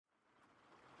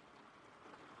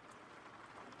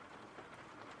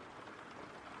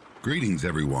Greetings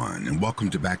everyone, and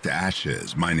welcome to Back to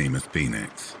Ashes. My name is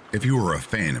Phoenix. If you are a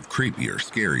fan of creepy or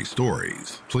scary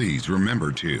stories, please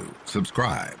remember to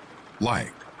subscribe,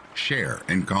 like, share,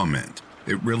 and comment.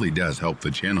 It really does help the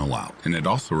channel out, and it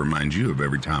also reminds you of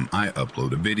every time I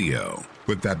upload a video.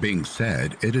 With that being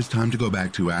said, it is time to go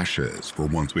back to ashes, for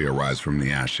once we arise from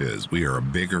the ashes, we are a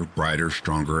bigger, brighter,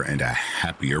 stronger, and a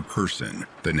happier person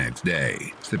the next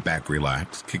day. Sit back,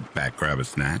 relax, kick back, grab a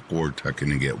snack, or tuck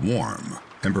in and get warm,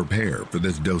 and prepare for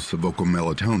this dose of vocal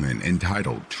melatonin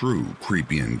entitled True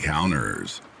Creepy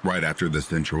Encounters. Right after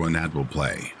this intro, an ad will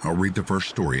play. I'll read the first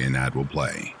story an ad will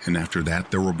play, and after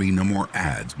that there will be no more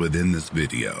ads within this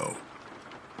video.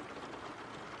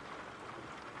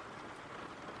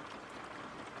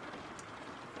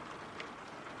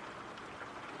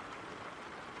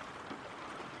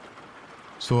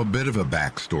 So a bit of a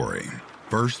backstory.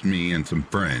 First, me and some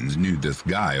friends knew this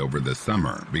guy over the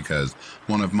summer because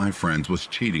one of my friends was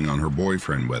cheating on her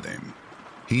boyfriend with him.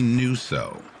 He knew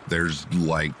so. There's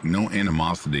like no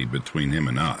animosity between him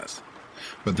and us.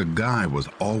 But the guy was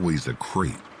always a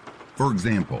creep. For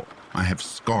example, I have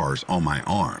scars on my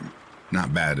arm.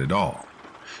 Not bad at all.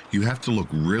 You have to look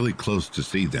really close to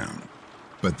see them.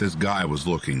 But this guy was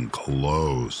looking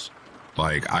close.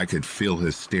 Like I could feel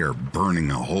his stare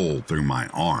burning a hole through my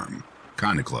arm.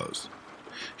 Kinda close.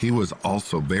 He was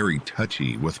also very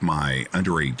touchy with my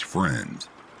underage friends.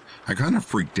 I kind of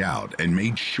freaked out and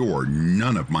made sure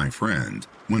none of my friends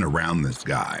went around this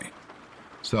guy.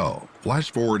 So, flash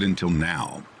forward until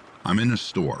now. I'm in a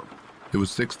store. It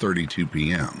was 6:32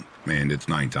 p.m. and it's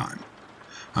nighttime.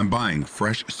 I'm buying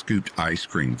fresh scooped ice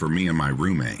cream for me and my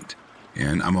roommate,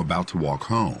 and I'm about to walk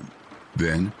home.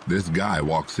 Then this guy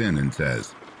walks in and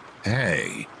says,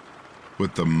 "Hey,"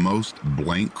 with the most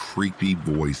blank, creepy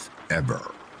voice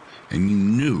ever. And you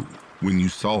knew when you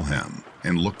saw him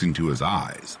and looked into his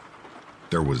eyes,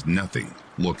 there was nothing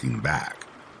looking back.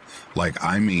 Like,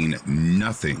 I mean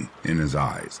nothing in his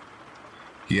eyes.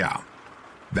 Yeah,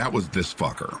 that was this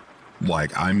fucker.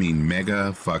 Like, I mean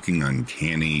mega fucking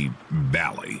uncanny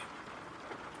valley.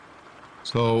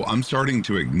 So I'm starting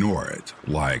to ignore it.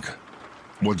 Like,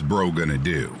 what's bro gonna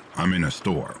do? I'm in a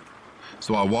store.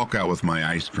 So I walk out with my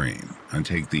ice cream and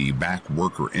take the back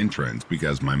worker entrance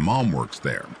because my mom works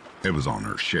there. It was on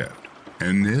her shift.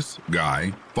 And this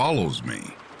guy follows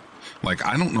me. Like,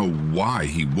 I don't know why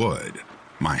he would.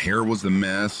 My hair was a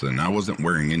mess and I wasn't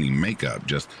wearing any makeup,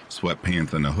 just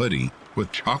sweatpants and a hoodie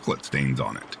with chocolate stains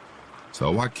on it.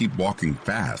 So I keep walking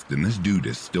fast and this dude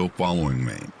is still following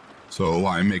me. So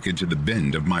I make it to the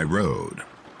bend of my road.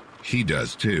 He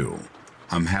does too.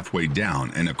 I'm halfway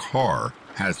down and a car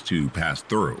has to pass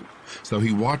through. So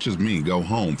he watches me go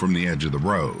home from the edge of the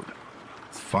road.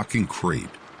 Fucking creep.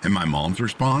 And my mom's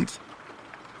response?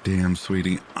 "Damn,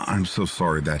 sweetie, I'm so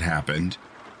sorry that happened."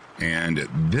 And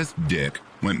this dick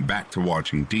went back to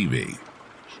watching TV.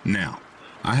 Now,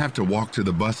 I have to walk to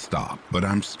the bus stop, but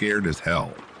I'm scared as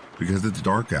hell because it's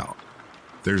dark out.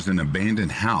 There's an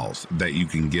abandoned house that you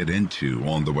can get into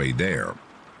on the way there.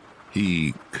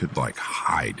 He could like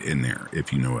hide in there,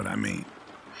 if you know what I mean.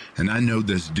 And I know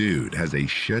this dude has a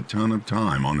shit ton of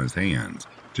time on his hands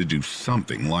to do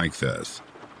something like this.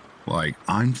 Like,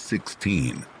 I'm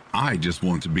 16. I just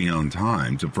want to be on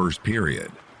time to first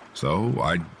period. So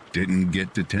I didn't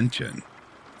get detention.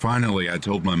 Finally, I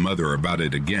told my mother about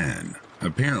it again.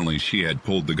 Apparently, she had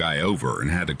pulled the guy over and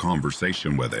had a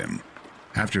conversation with him.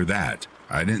 After that,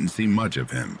 I didn't see much of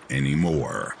him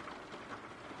anymore.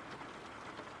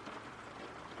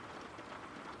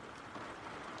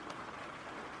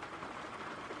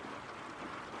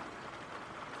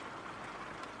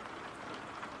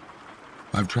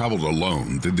 I've traveled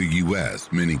alone through the U.S.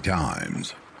 many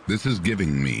times. This is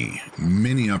giving me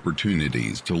many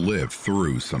opportunities to live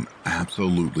through some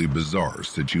absolutely bizarre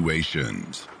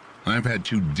situations. I've had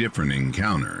 2 different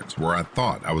encounters where I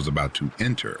thought I was about to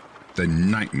enter the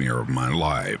nightmare of my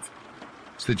life.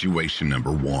 Situation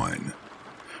number 1.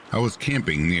 I was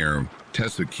camping near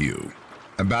Tesuque,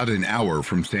 about an hour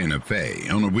from Santa Fe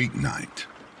on a weeknight.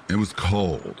 It was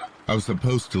cold. I was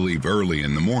supposed to leave early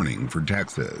in the morning for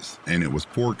Texas, and it was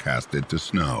forecasted to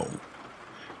snow.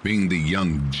 Being the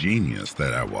young genius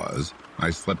that I was, I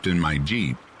slept in my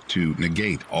Jeep to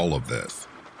negate all of this.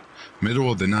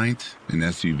 Middle of the night, an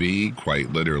SUV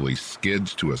quite literally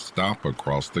skids to a stop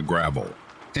across the gravel,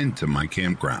 into my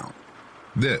campground.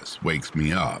 This wakes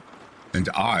me up, and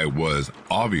I was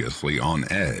obviously on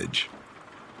edge.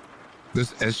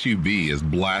 This SUV is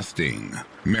blasting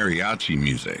mariachi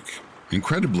music.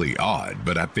 Incredibly odd,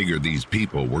 but I figured these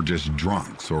people were just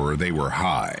drunks or they were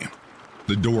high.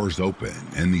 The doors open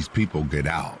and these people get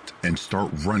out and start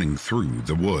running through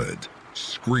the woods.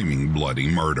 screaming bloody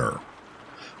murder.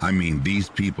 I mean, these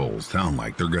people sound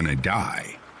like they're gonna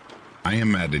die. I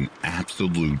am at an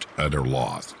absolute utter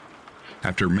loss.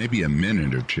 After maybe a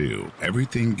minute or two,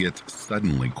 everything gets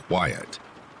suddenly quiet,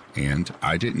 and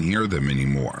I didn't hear them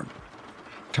anymore.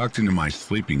 Tucked into my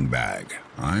sleeping bag,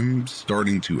 I'm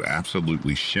starting to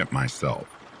absolutely shit myself.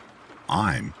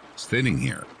 I'm sitting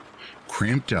here,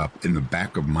 cramped up in the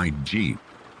back of my Jeep,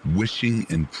 wishing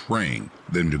and praying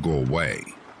them to go away.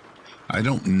 I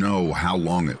don't know how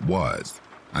long it was.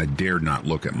 I dared not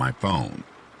look at my phone,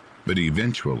 but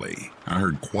eventually I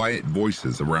heard quiet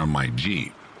voices around my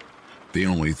Jeep. The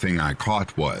only thing I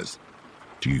caught was,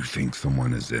 "Do you think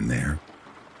someone is in there?"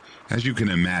 As you can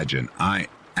imagine, I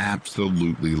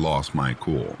absolutely lost my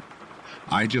cool.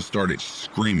 I just started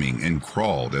screaming and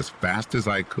crawled as fast as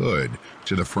I could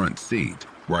to the front seat,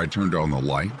 where I turned on the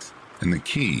lights and the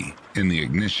key in the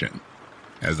ignition.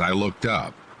 As I looked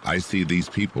up, I see these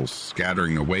people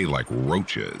scattering away like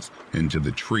roaches into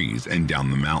the trees and down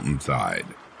the mountainside.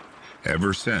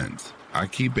 Ever since, I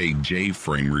keep a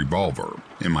J-frame revolver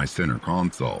in my center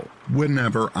console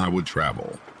whenever I would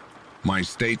travel. My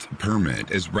state's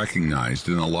permit is recognized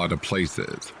in a lot of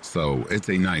places, so it's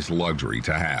a nice luxury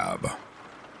to have.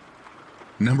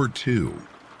 Number 2.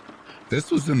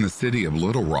 This was in the city of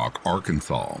Little Rock,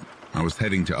 Arkansas. I was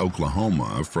heading to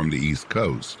Oklahoma from the East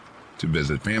Coast to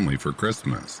visit family for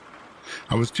Christmas.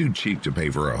 I was too cheap to pay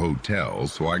for a hotel,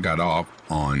 so I got off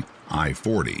on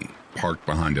I-40, parked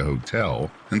behind a hotel,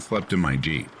 and slept in my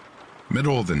Jeep.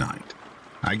 Middle of the night,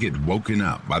 I get woken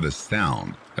up by the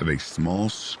sound of a small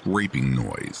scraping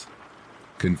noise.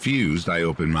 Confused, I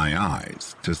open my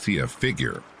eyes to see a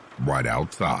figure right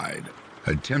outside,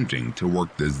 attempting to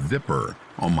work the zipper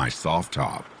on my soft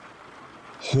top.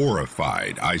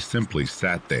 Horrified, I simply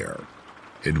sat there.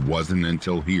 It wasn't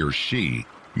until he or she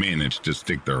managed to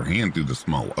stick their hand through the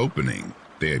small opening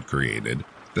they had created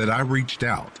that I reached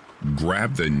out,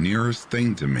 grabbed the nearest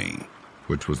thing to me,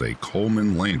 which was a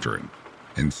Coleman lantern,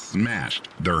 and smashed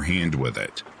their hand with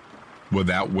it.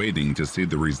 Without waiting to see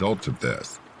the results of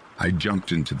this, I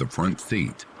jumped into the front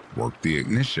seat, worked the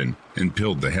ignition, and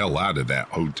peeled the hell out of that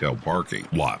hotel parking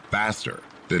lot faster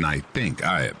than I think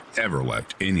I have ever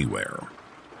left anywhere.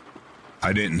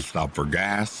 I didn't stop for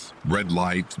gas, red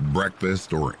lights,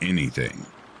 breakfast, or anything.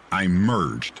 I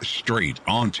merged straight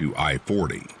onto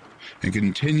I-40 and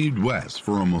continued west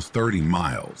for almost 30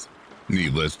 miles.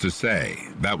 Needless to say,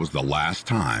 that was the last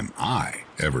time I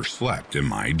ever slept in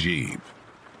my Jeep.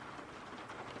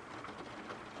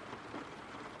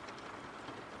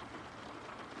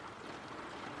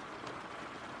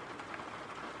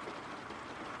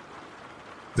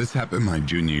 This happened my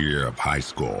junior year of high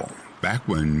school, back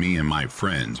when me and my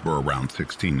friends were around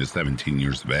 16 to 17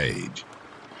 years of age.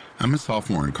 I'm a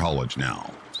sophomore in college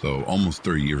now, so almost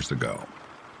 3 years ago.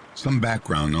 Some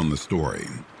background on the story.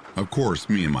 Of course,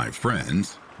 me and my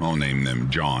friends, I'll name them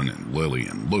John and Lily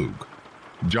and Luke.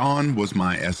 John was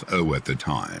my SO at the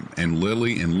time, and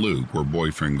Lily and Luke were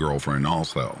boyfriend-girlfriend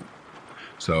also.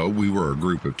 So we were a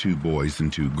group of 2 boys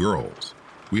and 2 girls.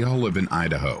 We all live in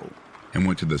Idaho and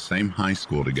went to the same high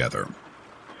school together.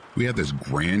 We had this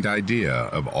grand idea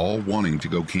of all wanting to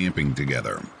go camping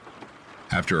together.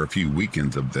 After a few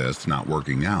weekends of this not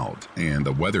working out and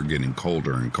the weather getting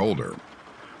colder and colder,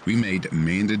 we made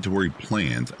mandatory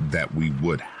plans that we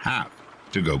would have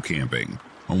to go camping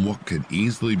on what could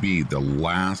easily be the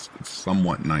last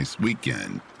somewhat nice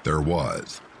weekend there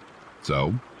was.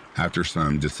 So, after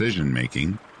some decision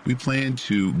making, we planned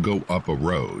to go up a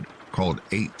road called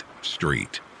 8th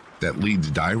Street that leads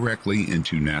directly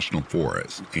into National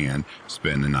Forest and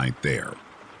spend the night there.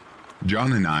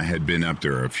 John and I had been up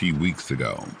there a few weeks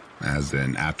ago as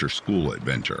an after-school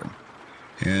adventure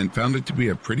and found it to be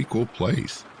a pretty cool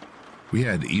place. We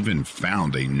had even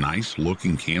found a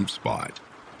nice-looking camp spot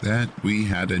that we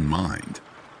had in mind.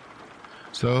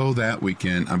 So that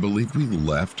weekend, I believe we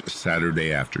left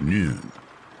Saturday afternoon.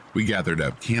 We gathered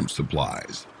up camp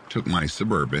supplies, took my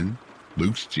Suburban,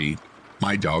 Luke's Jeep,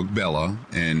 my dog Bella,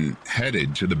 and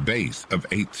headed to the base of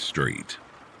 8th Street.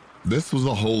 This was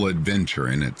a whole adventure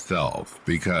in itself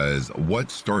because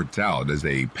what starts out as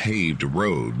a paved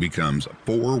road becomes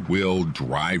 4-wheel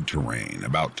drive terrain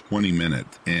about 20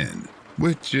 minutes in,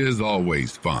 which is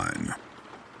always fun.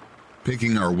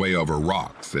 Picking our way over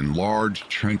rocks and large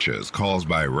trenches caused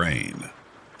by rain,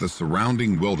 the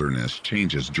surrounding wilderness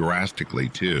changes drastically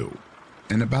too.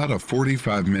 In about a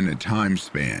 45-minute time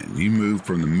span, you move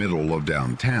from the middle of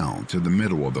downtown to the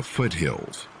middle of the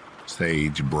foothills,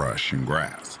 sage, brush, and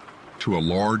grass, to a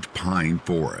large pine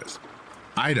forest.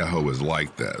 Idaho is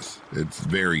like this. It's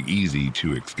very easy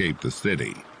to escape the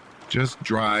city. Just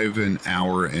drive an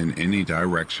hour in any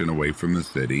direction away from the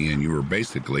city and you were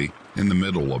basically in the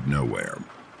middle of nowhere.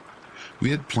 We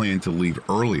had planned to leave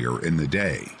earlier in the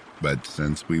day, but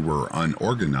since we were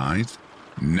unorganized,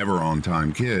 never on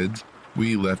time kids,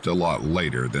 we left a lot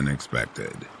later than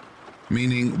expected.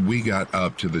 Meaning we got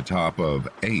up to the top of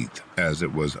 8th as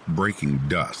it was breaking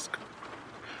dusk.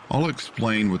 I'll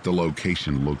explain what the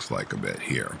location looks like a bit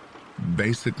here.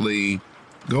 Basically,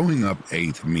 going up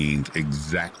 8th means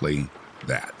exactly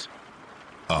that.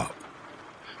 Up.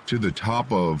 To the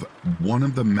top of one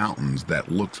of the mountains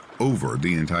that looks over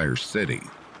the entire city.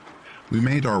 We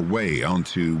made our way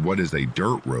onto what is a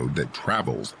dirt road that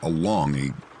travels along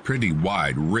a pretty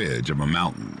wide ridge of a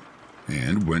mountain,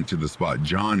 and went to the spot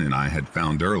John and I had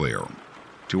found earlier.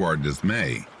 To our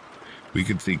dismay, we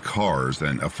could see cars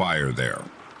and a fire there.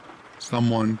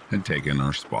 Someone had taken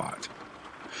our spot.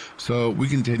 So we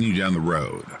continued down the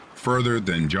road, further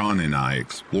than John and I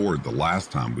explored the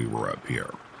last time we were up here,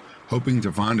 hoping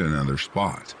to find another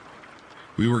spot.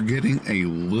 We were getting a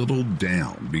little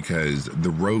down because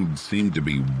the road seemed to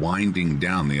be winding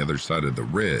down the other side of the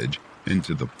ridge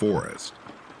into the forest.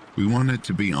 We wanted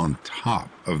to be on top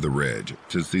of the ridge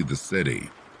to see the city.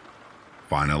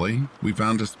 Finally, we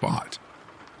found a spot.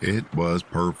 It was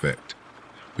perfect.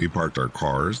 We parked our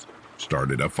cars,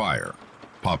 started a fire,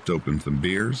 popped open some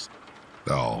beers,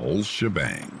 the whole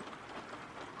shebang.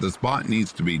 The spot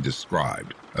needs to be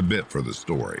described a bit for the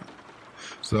story.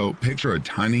 So picture a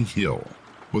tiny hill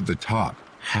with the top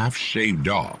half shaved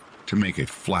off to make a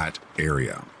flat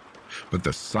area. But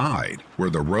the side where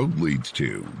the road leads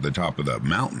to, the top of the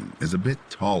mountain, is a bit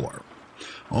taller,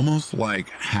 almost like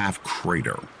half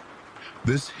crater.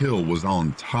 This hill was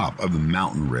on top of the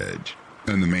mountain ridge,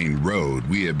 and the main road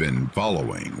we had been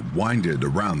following winded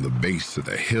around the base of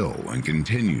the hill and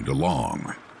continued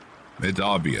along. It's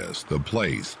obvious the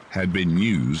place had been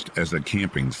used as a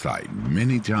camping site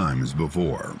many times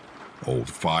before. Old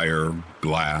fire,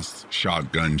 glass,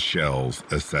 shotgun shells,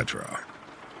 etc.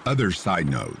 Other side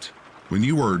note, when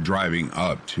you are driving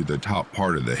up to the top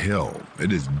part of the hill,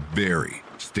 it is very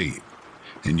steep,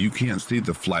 and you can't see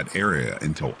the flat area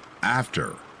until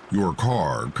after your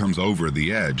car comes over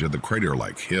the edge of the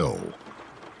crater-like hill.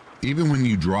 Even when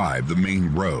you drive the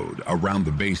main road around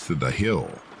the base of the hill,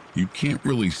 you can't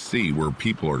really see where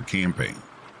people are camping.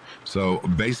 So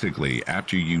basically,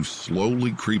 after you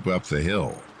slowly creep up the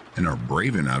hill and are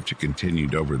brave enough to continue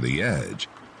over the edge,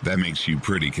 that makes you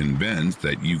pretty convinced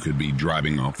that you could be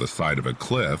driving off the side of a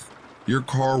cliff. Your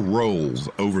car rolls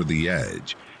over the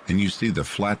edge and you see the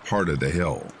flat part of the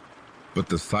hill. But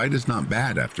the sight is not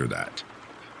bad after that.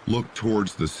 Look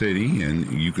towards the city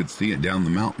and you could see it down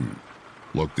the mountain.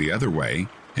 Look the other way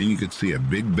and you could see a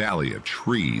big valley of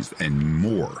trees and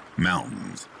more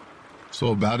mountains.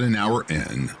 So about an hour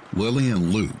in, Lily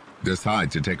and Luke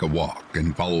decide to take a walk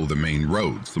and follow the main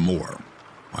road some more.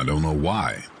 I don't know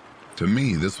why. To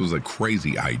me, this was a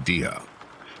crazy idea.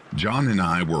 John and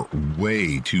I were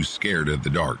way too scared of the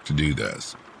dark to do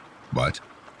this. But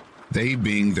they,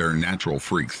 being their natural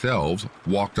freak selves,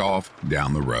 walked off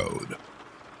down the road.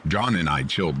 John and I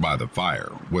chilled by the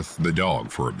fire with the dog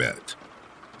for a bit.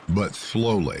 But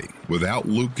slowly, without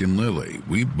Luke and Lily,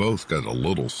 we both got a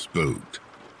little spooked.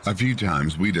 A few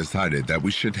times we decided that we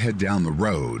should head down the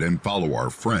road and follow our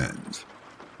friends.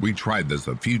 We tried this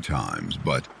a few times,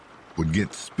 but would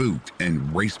get spooked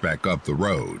and race back up the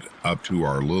road, up to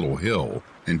our little hill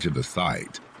and to the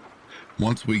site.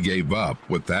 Once we gave up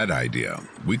with that idea,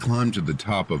 we climbed to the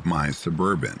top of my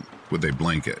Suburban with a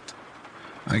blanket.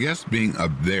 I guess being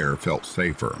up there felt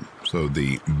safer, so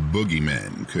the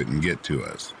boogeymen couldn't get to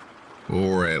us.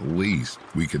 Or at least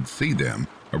we could see them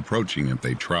approaching if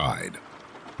they tried.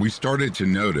 We started to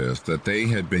notice that they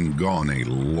had been gone a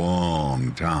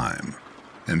long time,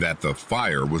 and that the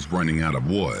fire was running out of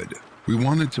wood. We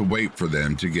wanted to wait for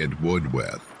them to get wood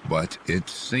with, but it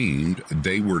seemed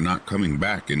they were not coming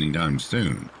back anytime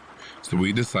soon, so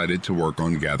we decided to work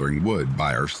on gathering wood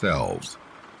by ourselves.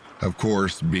 Of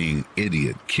course, being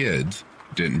idiot kids,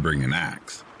 didn't bring an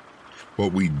axe.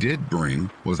 What we did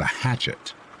bring was a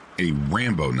hatchet, a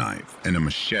Rambo knife, and a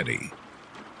machete.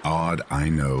 Odd, I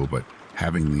know, but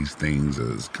having these things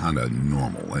is kinda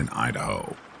normal in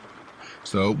Idaho.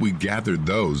 So we gathered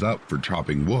those up for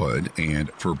chopping wood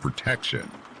and for protection,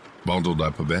 bundled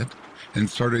up a bit, and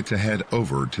started to head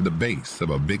over to the base of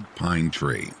a big pine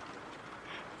tree.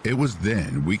 It was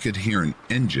then we could hear an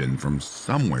engine from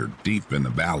somewhere deep in the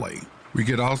valley. We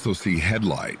could also see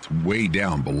headlights way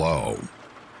down below.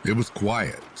 It was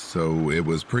quiet, so it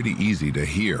was pretty easy to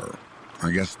hear. I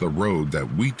guess the road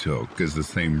that we took is the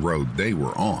same road they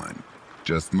were on,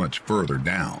 just much further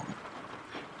down.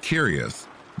 Curious,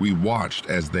 We watched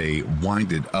as they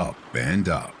winded up and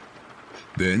up,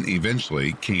 then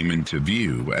eventually came into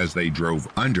view as they drove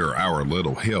under our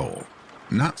little hill.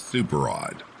 Not super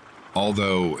odd,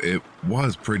 although it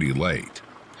was pretty late,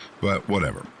 but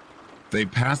whatever. They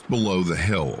passed below the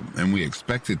hill and we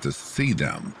expected to see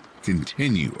them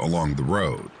continue along the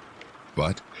road.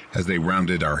 But as they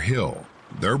rounded our hill,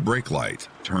 their brake lights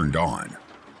turned on.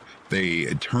 They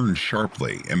turned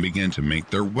sharply and began to make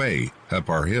their way up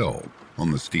our hill on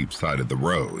the steep side of the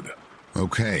road.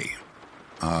 Okay.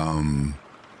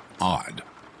 Odd.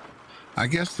 I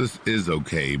guess this is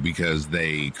okay because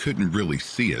they couldn't really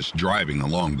see us driving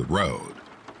along the road.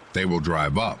 They will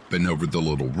drive up and over the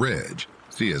little ridge,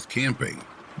 see us camping,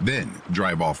 then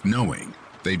drive off knowing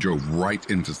they drove right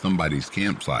into somebody's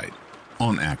campsite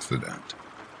on accident.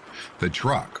 The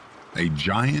truck, a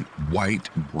giant white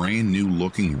brand new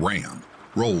looking Ram,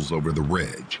 rolls over the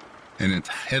ridge and its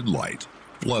headlights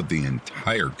flood the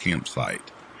entire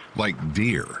campsite. Like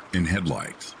deer in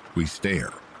headlights, we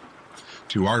stare.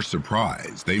 To our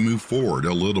surprise, they move forward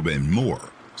a little bit more,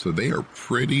 so they are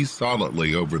pretty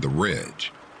solidly over the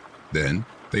ridge. Then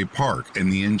they park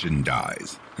and the engine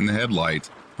dies and the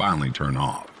headlights finally turn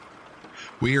off.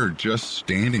 We are just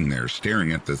standing there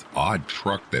staring at this odd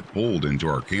truck that pulled into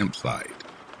our campsite.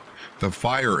 The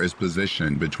fire is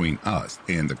positioned between us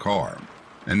and the car,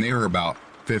 and they are about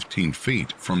 15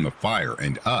 feet from the fire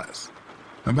and us,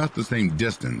 about the same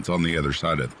distance on the other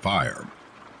side of the fire.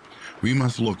 We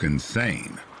must look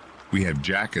insane. We have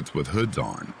jackets with hoods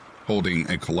on, holding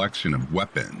a collection of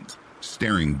weapons,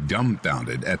 staring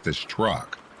dumbfounded at this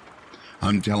truck.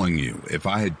 I'm telling you, if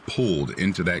I had pulled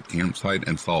into that campsite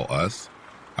and saw us,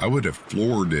 I would have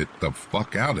floored it the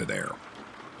fuck out of there.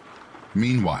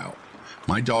 Meanwhile,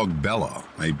 my dog Bella,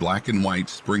 a black and white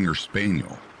Springer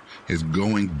Spaniel, is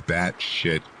going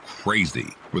batshit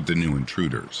crazy with the new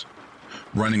intruders,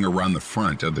 running around the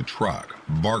front of the truck,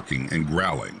 barking and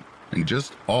growling, and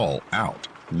just all out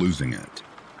losing it.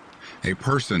 A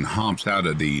person hops out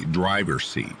of the driver's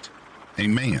seat. A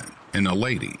man and a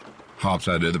lady hops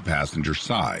out of the passenger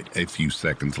side a few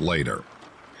seconds later.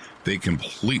 They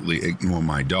completely ignore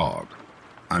my dog.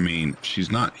 I mean,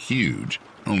 she's not huge,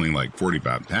 only like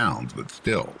 45 pounds, but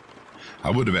still. I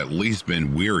would have at least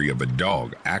been weary of a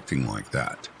dog acting like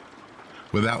that.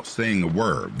 Without saying a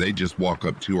word, they just walk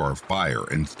up to our fire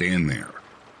and stand there.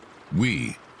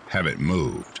 We haven't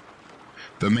moved.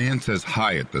 The man says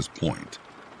hi at this point.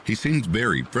 He seems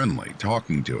very friendly,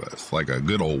 talking to us like a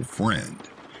good old friend,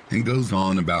 and goes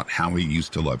on about how he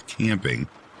used to love camping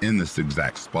in this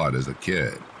exact spot as a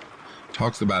kid.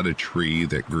 Talks about a tree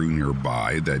that grew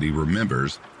nearby that he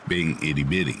remembers being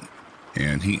itty-bitty,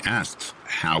 and he asks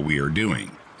how we are doing,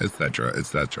 etc.,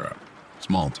 etc.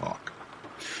 Small talk.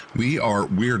 We are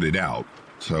weirded out,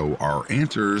 so our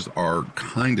answers are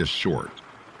kinda short.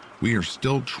 We are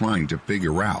still trying to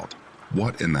figure out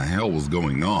what in the hell was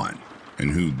going on and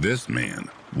who this man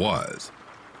was.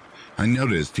 I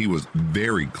noticed he was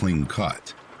very clean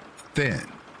cut, thin,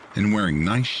 and wearing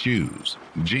nice shoes,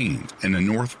 jeans, and a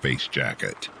North Face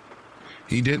jacket.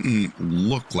 He didn't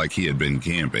look like he had been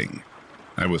camping.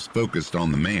 I was focused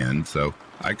on the man, so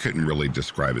I couldn't really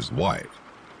describe his wife.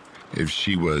 If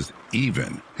she was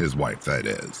even his wife, that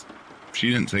is. She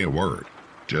didn't say a word,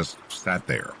 just sat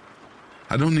there.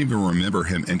 I don't even remember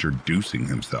him introducing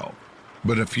himself,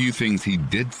 but a few things he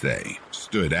did say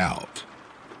stood out.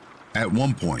 At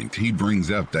one point, he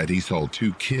brings up that he saw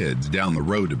two kids down the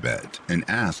road a bit and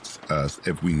asks us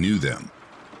if we knew them.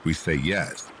 We say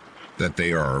yes, that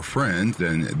they are our friends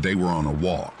and they were on a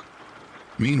walk.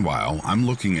 Meanwhile, I'm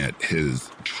looking at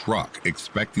his truck,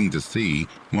 expecting to see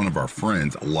one of our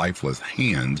friends' lifeless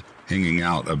hand hanging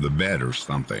out of the bed or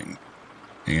something.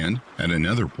 And at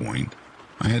another point,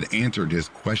 I had answered his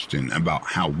question about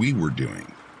how we were doing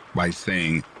by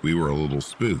saying we were a little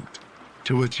spooked.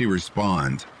 To which he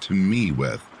responds to me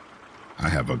with, "I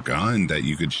have a gun that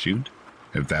you could shoot,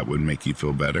 if that would make you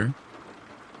feel better."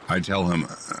 I tell him,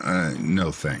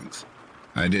 no thanks.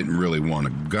 I didn't really want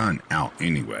a gun out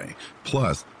anyway.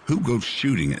 Plus, who goes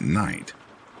shooting at night?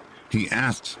 He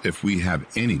asks if we have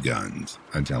any guns.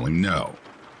 I tell him no.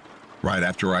 Right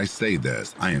after I say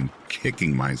this, I am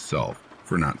kicking myself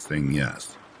for not saying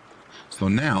yes. So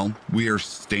now we are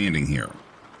standing here,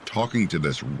 talking to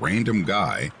this random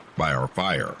guy by our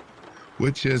fire,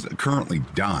 which is currently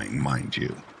dying, mind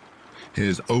you.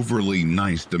 His overly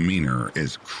nice demeanor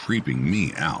is creeping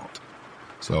me out.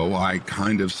 So I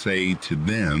kind of say to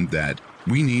them that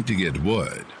we need to get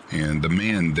wood, and the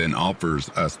man then offers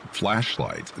us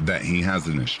flashlights that he has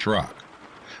in his truck.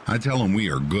 I tell him we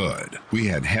are good. We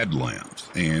had headlamps,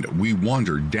 and we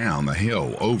wandered down the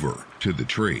hill over to the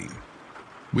tree.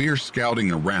 We are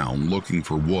scouting around looking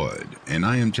for wood, and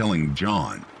I am telling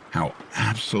John how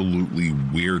absolutely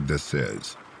weird this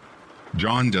is.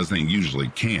 John doesn't usually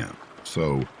camp,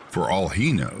 so for all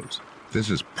he knows, this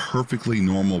is perfectly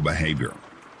normal behavior,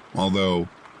 although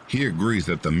he agrees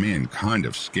that the man kind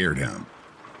of scared him.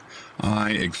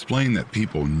 I explain that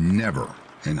people never,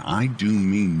 and I do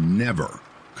mean never,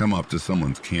 come up to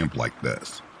someone's camp like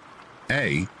this.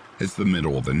 A, it's the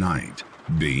middle of the night.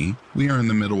 B, we are in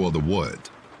the middle of the woods,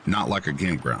 not like a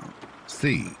campground.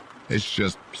 C, it's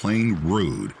just plain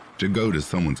rude to go to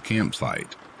someone's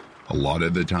campsite. A lot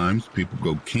of the times people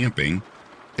go camping,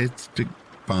 it's to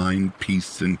find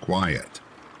peace and quiet.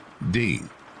 D,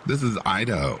 this is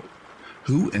Idaho.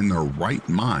 Who in their right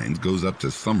mind goes up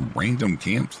to some random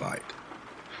campsite?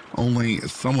 Only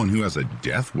someone who has a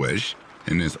death wish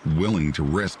and is willing to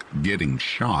risk getting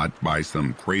shot by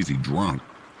some crazy drunk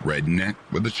redneck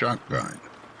with a shotgun.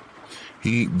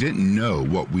 He didn't know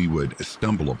what we would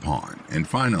stumble upon. And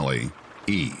finally,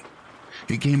 E.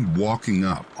 He came walking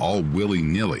up all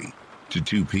willy-nilly to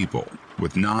two people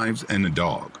with knives and a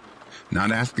dog,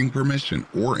 not asking permission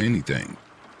or anything.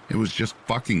 It was just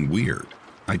fucking weird.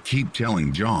 I keep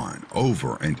telling John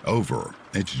over and over,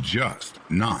 it's just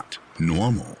not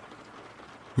normal.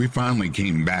 We finally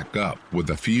came back up with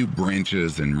a few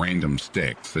branches and random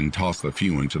sticks and tossed a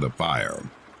few into the fire.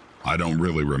 I don't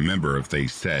really remember if they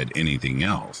said anything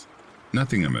else,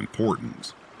 nothing of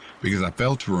importance, because I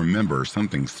failed to remember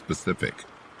something specific,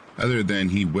 other than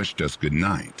he wished us good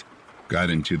night, got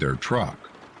into their truck,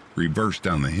 reversed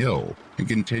down the hill, and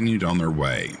continued on their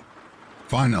way.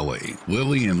 Finally,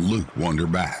 Lily and Luke wander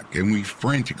back, and we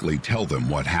frantically tell them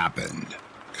what happened.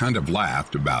 Kind of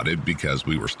laughed about it because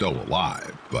we were still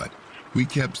alive, but we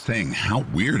kept saying how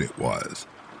weird it was.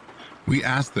 We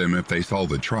asked them if they saw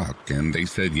the truck, and they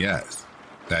said yes,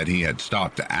 that he had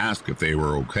stopped to ask if they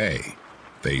were okay.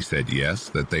 They said yes,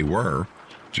 that they were,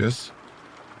 just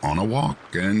on a walk,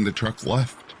 and the truck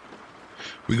left.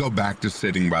 We go back to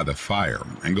sitting by the fire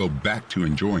and go back to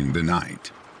enjoying the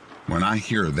night, when I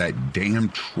hear that damn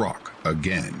truck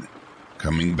again,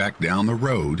 coming back down the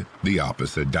road the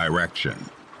opposite direction.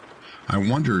 I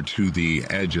wander to the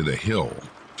edge of the hill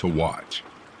to watch,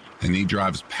 and he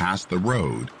drives past the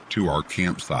road to our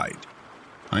campsite.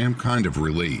 I am kind of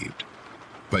relieved.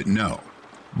 But no,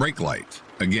 brake lights,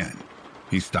 again.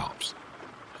 He stops.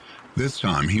 This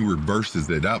time he reverses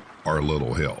it up our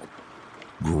little hill.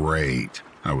 Great,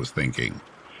 I was thinking.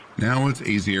 Now it's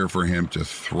easier for him to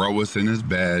throw us in his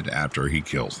bed after he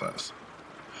kills us.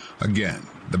 Again,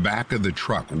 the back of the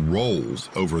truck rolls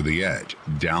over the edge,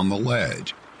 down the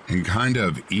ledge, and kind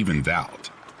of evens out.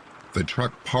 The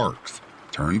truck parks,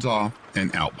 turns off,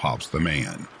 and out pops the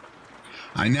man.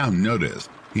 I now notice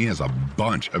he has a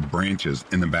bunch of branches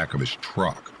in the back of his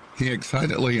truck. He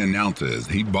excitedly announces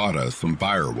he bought us some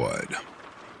firewood.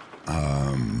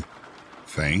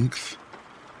 Thanks?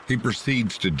 He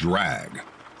proceeds to drag,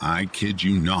 I kid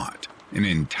you not, an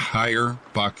entire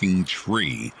fucking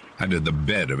tree out of the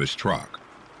bed of his truck.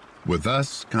 With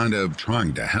us kind of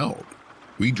trying to help,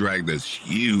 we drag this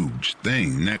huge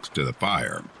thing next to the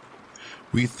fire.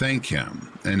 We thank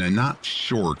him in a not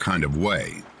sure kind of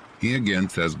way. He again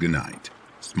says goodnight,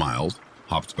 smiles,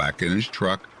 hops back in his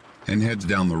truck, and heads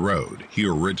down the road he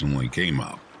originally came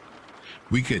up.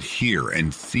 We could hear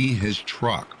and see his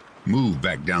truck move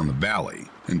back down the valley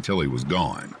until he was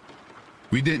gone.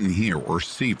 We didn't hear or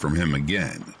see from him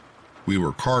again. We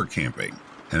were car camping,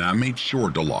 and I made sure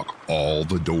to lock all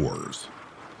the doors.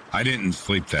 I didn't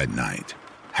sleep that night,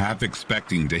 half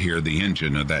expecting to hear the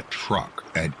engine of that truck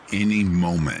at any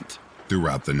moment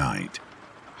throughout the night.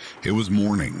 It was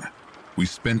morning. We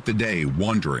spent the day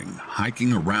wandering,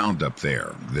 hiking around up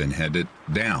there, then headed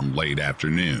down late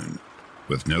afternoon,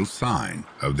 with no sign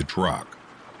of the truck.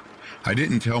 I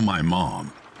didn't tell my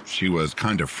mom. She was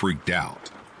kind of freaked out,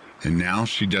 and now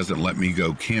she doesn't let me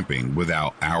go camping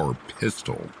without our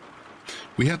pistol.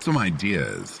 We had some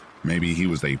ideas. Maybe he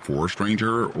was a forest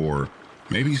ranger, or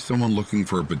maybe someone looking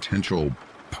for potential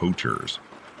poachers.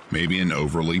 Maybe an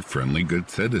overly friendly good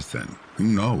citizen. Who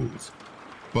knows?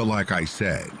 But like I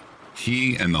said,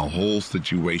 he and the whole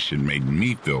situation made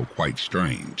me feel quite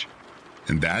strange.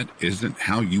 And that isn't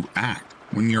how you act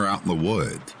when you're out in the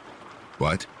woods.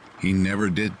 But he never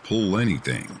did pull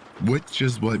anything, which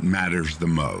is what matters the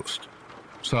most.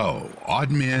 So,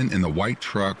 odd man in the white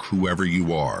truck, whoever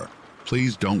you are,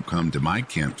 please don't come to my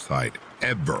campsite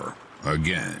ever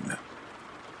again.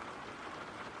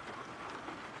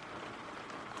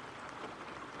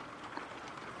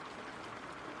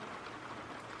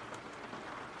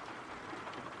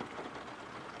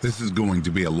 This is going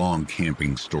to be a long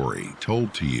camping story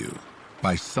told to you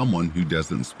by someone who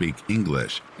doesn't speak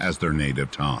English as their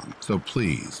native tongue. So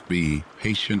please be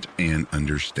patient and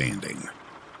understanding.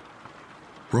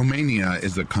 Romania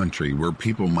is a country where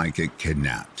people might get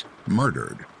kidnapped,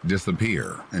 murdered,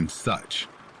 disappear, and such.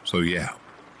 So yeah.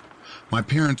 My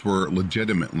parents were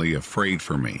legitimately afraid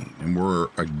for me and were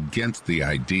against the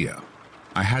idea.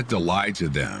 I had to lie to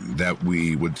them that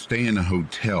we would stay in a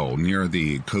hotel near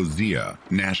the Kozia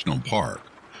National Park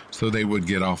so they would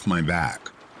get off my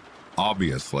back.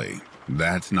 Obviously,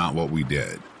 that's not what we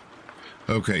did.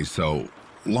 Okay, so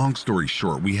long story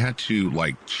short, we had to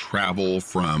travel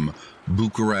from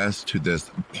Bucharest to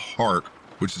this park,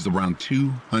 which is around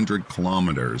 200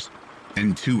 kilometers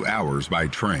in 2 hours by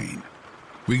train.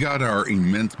 We got our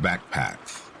immense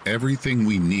backpacks, everything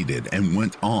we needed, and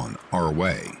went on our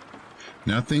way.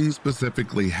 Nothing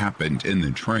specifically happened in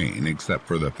the train except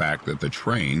for the fact that the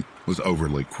train was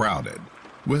overly crowded,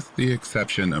 with the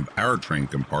exception of our train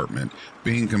compartment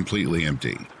being completely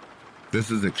empty. This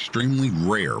is extremely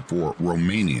rare for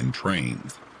Romanian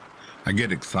trains. I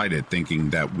get excited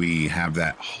thinking that we have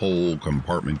that whole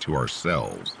compartment to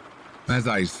ourselves. As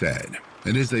I said,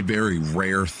 it is a very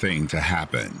rare thing to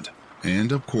happen.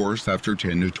 And of course, after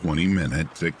 10 to 20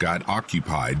 minutes, it got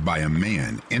occupied by a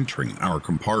man entering our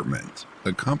compartment,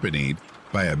 accompanied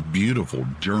by a beautiful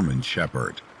German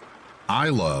Shepherd. I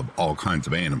love all kinds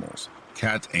of animals,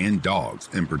 cats and dogs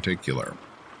in particular.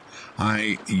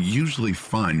 I usually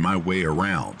find my way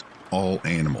around all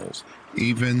animals,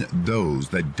 even those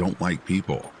that don't like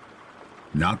people.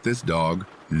 Not this dog,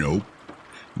 nope.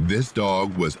 This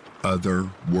dog was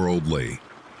otherworldly.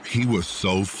 He was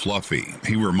so fluffy,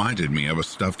 he reminded me of a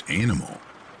stuffed animal.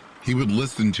 He would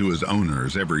listen to his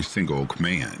owner's every single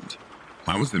command.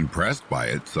 I was impressed by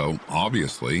it, so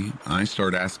obviously I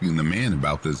started asking the man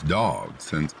about this dog,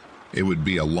 since it would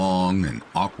be a long and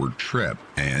awkward trip,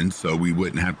 and so we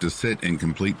wouldn't have to sit in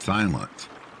complete silence.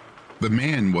 The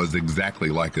man was exactly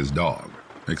like his dog,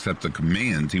 except the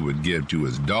commands he would give to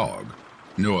his dog.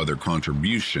 No other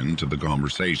contribution to the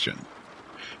conversation.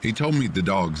 He told me the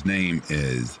dog's name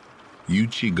is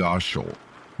Ucigașul,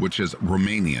 which is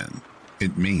Romanian.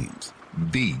 It means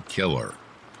the killer.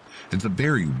 It's a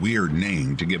very weird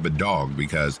name to give a dog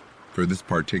because, for this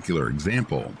particular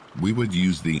example, we would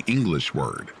use the English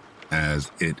word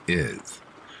as it is,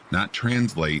 not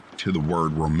translate to the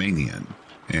word Romanian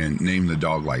and name the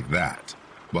dog like that.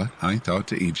 But I thought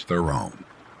to each their own.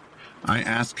 I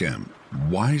asked him,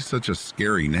 why such a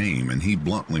scary name, and he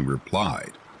bluntly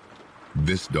replied,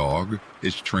 this dog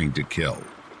is trained to kill.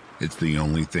 It's the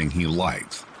only thing he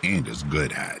likes and is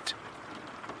good at.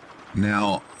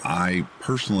 Now, I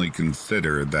personally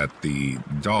consider that the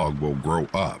dog will grow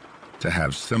up to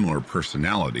have similar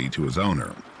personality to his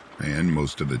owner, and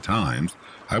most of the times,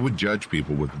 I would judge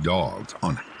people with dogs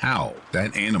on how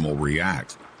that animal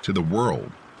reacts to the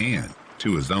world and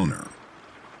to his owner.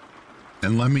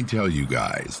 And let me tell you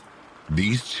guys,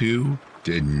 these two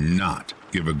did not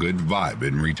give a good vibe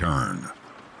in return.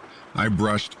 I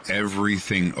brushed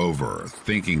everything over,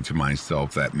 thinking to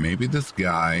myself that maybe this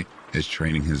guy is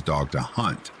training his dog to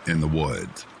hunt in the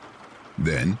woods.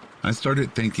 Then I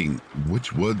started thinking,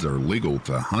 which woods are legal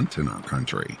to hunt in our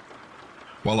country?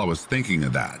 While I was thinking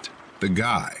of that, the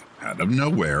guy, out of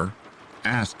nowhere,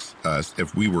 asks us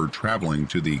if we were traveling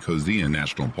to the Kozia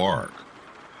National Park.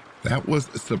 That was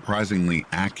surprisingly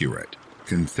accurate,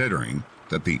 considering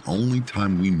that the only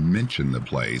time we mentioned the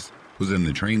place was in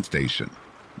the train station,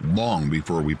 long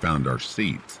before we found our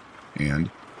seats, and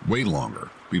way longer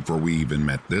before we even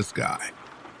met this guy.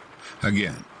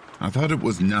 Again, I thought it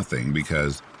was nothing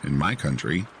because, in my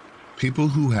country, people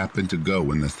who happen to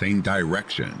go in the same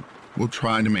direction will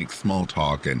try to make small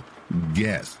talk and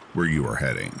guess where you are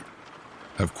heading.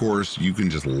 Of course, you can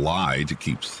just lie to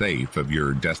keep safe of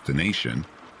your destination,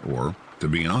 or to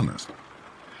be honest.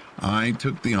 I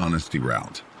took the honesty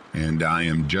route, and I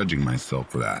am judging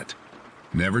myself for that.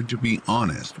 Never to be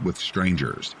honest with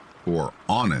strangers, or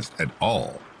honest at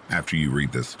all after you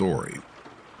read this story.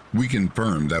 We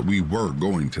confirmed that we were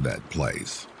going to that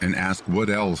place, and asked what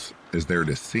else is there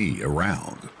to see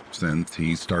around, since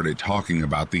he started talking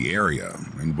about the area,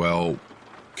 and well,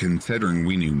 considering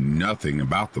we knew nothing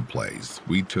about the place,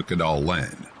 we took it all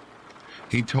in.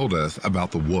 He told us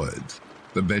about the woods,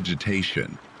 the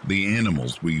vegetation, the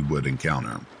animals we would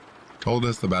encounter, told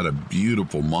us about a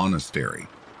beautiful monastery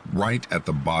right at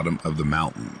the bottom of the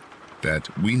mountain that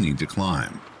we need to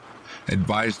climb,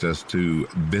 advised us to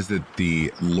visit the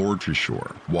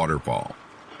Lortrishor waterfall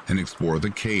and explore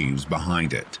the caves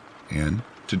behind it, and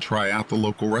to try out the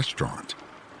local restaurant.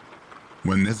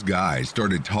 When this guy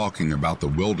started talking about the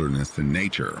wilderness and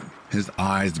nature, his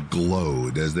eyes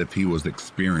glowed as if he was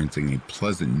experiencing a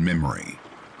pleasant memory.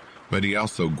 But he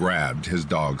also grabbed his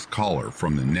dog's collar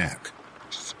from the neck,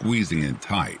 squeezing it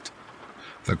tight.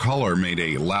 The collar made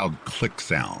a loud click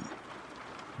sound.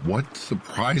 What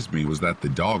surprised me was that the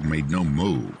dog made no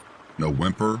move, no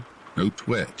whimper, no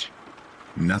twitch,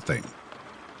 nothing.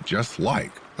 Just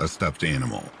like a stuffed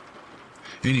animal.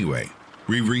 Anyway,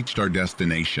 we reached our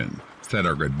destination, said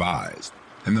our goodbyes,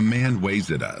 and the man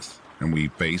waved at us, and we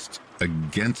faced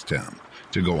against him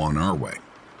to go on our way.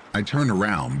 I turned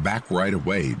around back right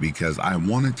away because I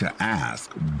wanted to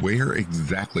ask where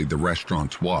exactly the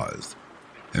restaurant was,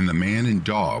 and the man and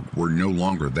dog were no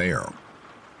longer there.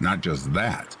 Not just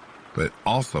that, but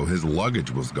also his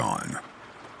luggage was gone.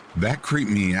 That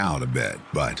creeped me out a bit,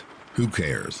 but who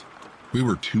cares? We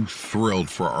were too thrilled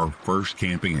for our first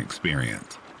camping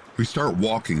experience. We start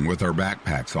walking with our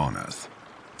backpacks on us,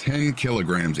 10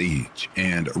 kilograms each,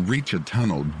 and reach a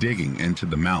tunnel digging into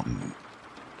the mountain.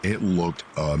 It looked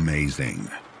amazing.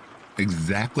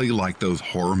 Exactly like those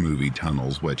horror movie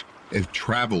tunnels which, if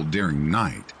traveled during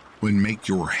night, would make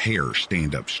your hair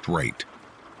stand up straight.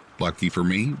 Lucky for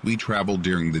me, we traveled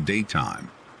during the daytime.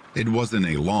 It wasn't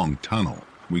a long tunnel.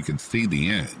 We could see the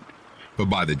end. But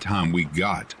by the time we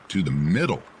got to the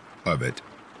middle of it,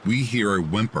 we hear a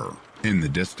whimper in the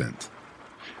distance.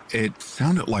 It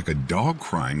sounded like a dog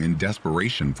crying in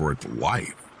desperation for its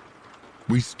life.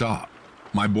 We stop.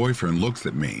 My boyfriend looks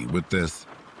at me with this,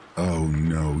 "Oh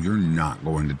no, you're not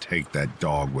going to take that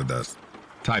dog with us,"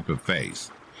 type of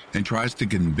face, and tries to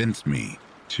convince me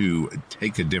to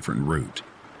take a different route.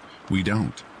 We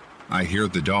don't. I hear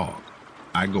the dog.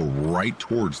 I go right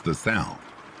towards the sound,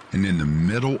 and in the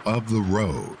middle of the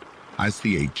road, I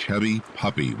see a chubby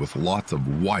puppy with lots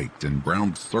of white and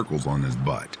brown circles on his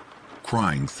butt,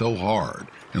 crying so hard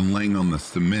and laying on the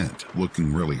cement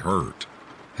looking really hurt,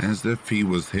 as if he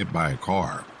was hit by a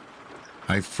car.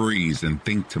 I freeze and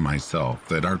think to myself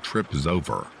that our trip is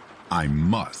over. I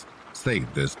must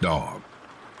save this dog.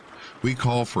 We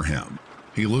call for him.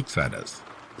 He looks at us.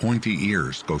 Pointy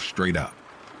ears go straight up,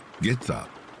 gets up,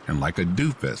 and like a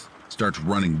doofus, starts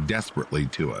running desperately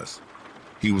to us.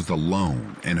 He was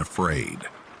alone and afraid.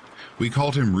 We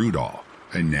called him Rudolph,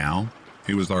 and now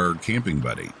he was our camping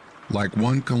buddy. Like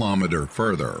 1 kilometer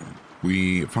further,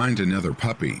 we find another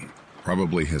puppy,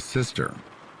 probably his sister,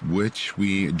 which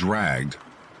we dragged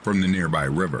from the nearby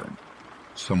river.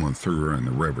 Someone threw her in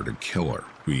the river to kill her,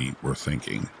 we were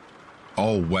thinking.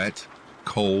 All wet,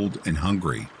 cold, and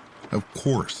hungry. Of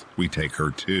course we take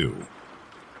her too.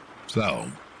 So,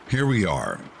 here we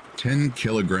are, 10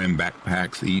 kilogram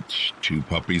backpacks each, 2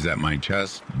 puppies at my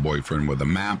chest, boyfriend with a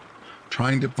map,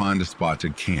 trying to find a spot to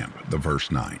camp the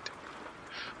first night.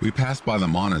 We passed by the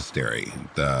monastery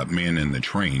the man in the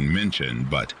train mentioned,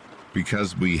 but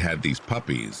because we had these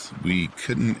puppies, we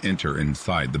couldn't enter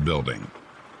inside the building.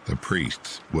 The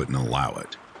priests wouldn't allow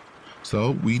it.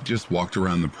 So we just walked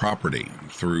around the property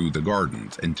through the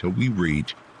gardens until we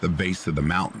reached the base of the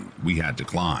mountain we had to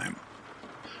climb.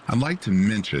 I'd like to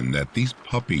mention that these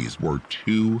puppies were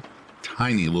 2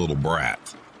 tiny little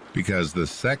brats, because the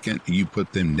second you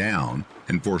put them down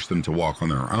and force them to walk on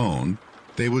their own,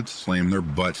 they would slam their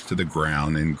butts to the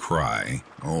ground and cry.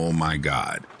 Oh my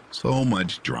God, so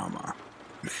much drama.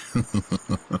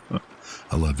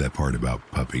 I love that part about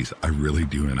puppies. I really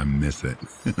do, and I miss it.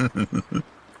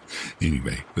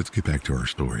 Anyway, let's get back to our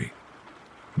story.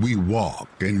 We walk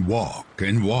and walk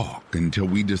and walk until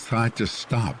we decide to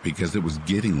stop because it was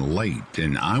getting late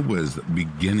and I was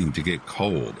beginning to get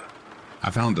cold.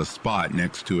 I found a spot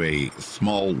next to a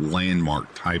small landmark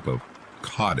type of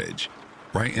cottage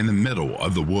right in the middle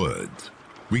of the woods.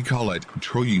 We call it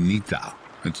Troyunita.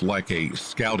 It's like a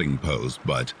scouting post,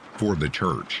 but for the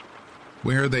church,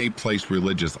 where they place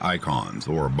religious icons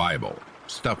or a Bible,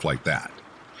 stuff like that,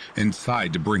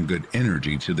 inside to bring good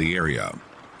energy to the area.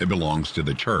 It belongs to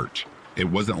the church. It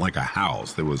wasn't like a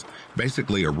house. It was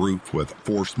basically a roof with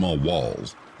 4 small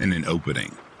walls and an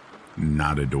opening,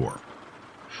 not a door.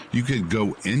 You could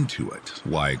go into it,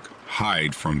 like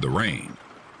hide from the rain.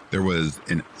 There was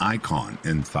an icon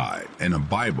inside and a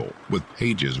Bible with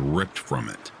pages ripped from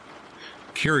it.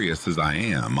 Curious as I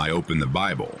am, I opened the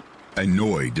Bible,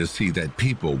 annoyed to see that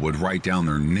people would write down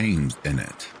their names in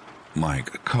it,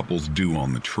 like couples do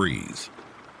on the trees.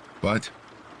 But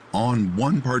on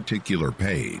one particular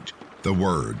page, the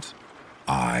words,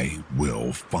 "I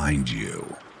will find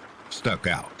you," stuck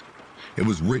out. It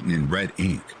was written in red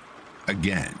ink.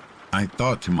 Again, I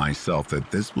thought to myself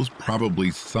that this was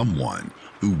probably someone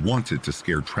who wanted to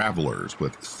scare travelers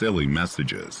with silly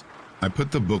messages. I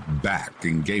put the book back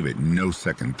and gave it no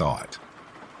second thought.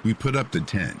 We put up the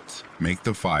tents, make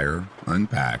the fire,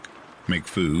 unpack, make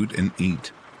food, and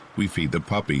eat. We feed the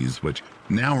puppies, which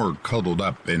now are cuddled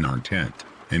up in our tent,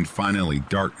 and finally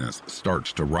darkness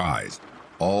starts to rise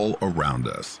all around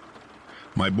us.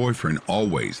 My boyfriend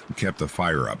always kept the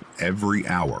fire up every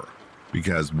hour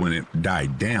because when it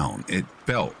died down, it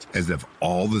felt as if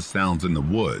all the sounds in the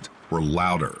woods were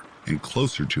louder and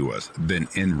closer to us than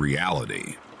in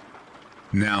reality.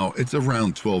 Now it's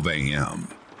around 12 a.m.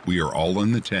 We are all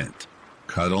in the tent,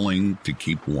 cuddling to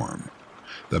keep warm.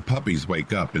 The puppies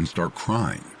wake up and start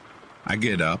crying. I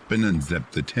get up and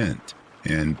unzip the tent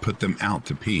and put them out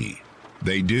to pee.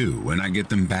 They do, and I get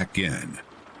them back in.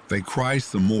 They cry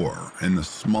some more, and the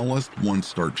smallest one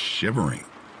starts shivering.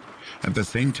 At the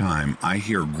same time, I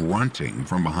hear grunting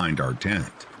from behind our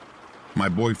tent. My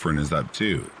boyfriend is up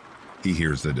too. He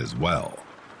hears it as well.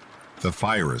 The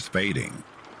fire is fading.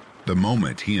 The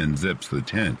moment he unzips the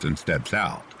tent and steps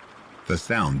out, the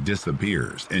sound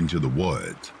disappears into the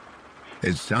woods.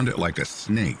 It sounded like a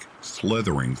snake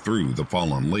slithering through the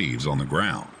fallen leaves on the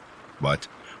ground, but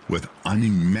with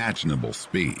unimaginable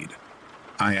speed.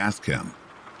 I ask him,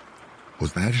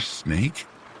 "Was that a snake?"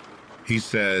 He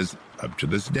says, up to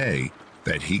this day,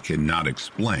 that he cannot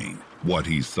explain what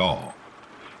he saw.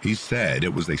 He said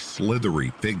it was a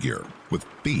slithery figure with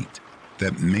feet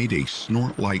that made a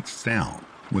snort-like sound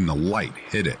when the light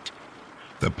hit it.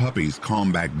 The puppies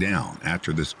calm back down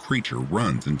after this creature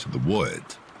runs into the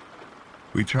woods.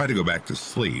 We try to go back to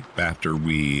sleep after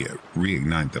we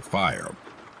reignite the fire.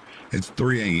 It's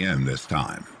 3 a.m. this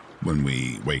time when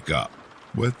we wake up,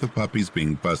 with the puppies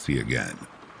being fussy again.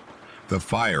 The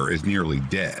fire is nearly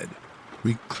dead.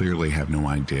 We clearly have no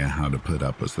idea how to put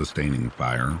up a sustaining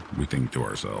fire, we think to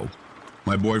ourselves.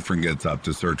 My boyfriend gets up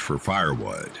to search for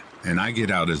firewood, and I get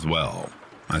out as well.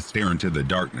 I stare into the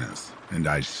darkness, and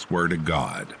I swear to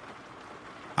God,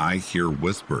 I hear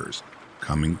whispers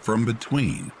coming from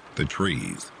between the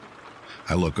trees.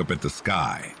 I look up at the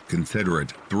sky, consider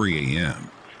it 3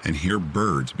 a.m., and hear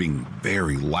birds being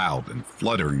very loud and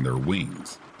fluttering their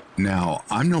wings. Now,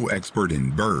 I'm no expert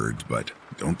in birds, but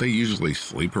don't they usually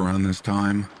sleep around this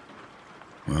time?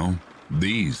 Well,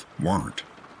 these weren't.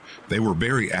 They were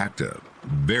very active,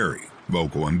 very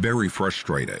vocal, and very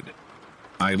frustrated.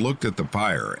 I looked at the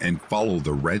fire and followed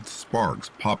the red sparks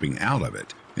popping out of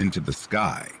it into the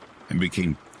sky and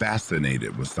became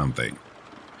fascinated with something.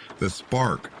 The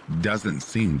spark doesn't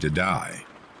seem to die.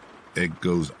 It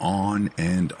goes on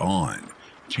and on,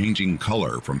 changing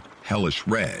color from hellish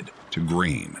red to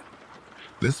green.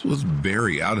 This was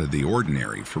very out of the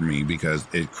ordinary for me because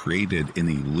it created an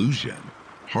illusion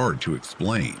hard to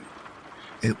explain.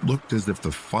 It looked as if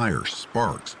the fire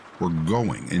sparks were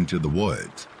going into the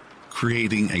woods,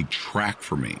 creating a track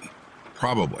for me,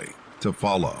 probably to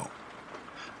follow.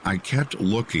 I kept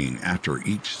looking after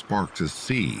each spark to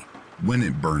see when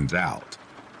it burns out.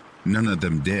 None of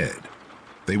them did.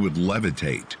 They would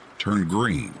levitate, turn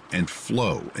green, and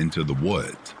flow into the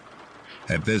woods.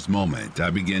 At this moment,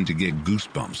 I began to get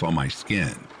goosebumps on my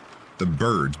skin. The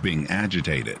birds being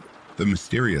agitated, the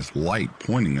mysterious light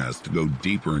pointing us to go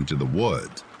deeper into the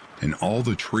woods, and all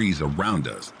the trees around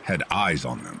us had eyes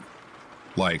on them.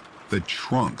 Like the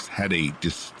trunks had a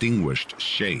distinguished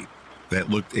shape that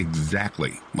looked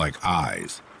exactly like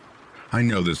eyes. I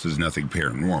know this is nothing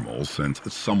paranormal since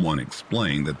someone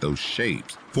explained that those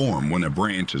shapes form when a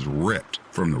branch is ripped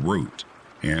from the root,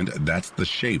 and that's the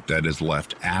shape that is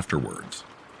left afterwards.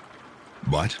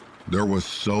 But there was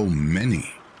so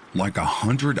many, like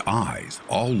 100 eyes,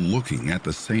 all looking at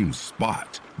the same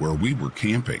spot where we were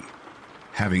camping,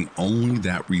 having only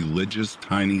that religious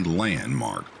tiny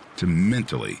landmark to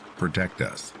mentally protect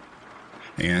us.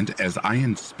 And as I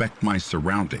inspect my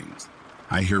surroundings,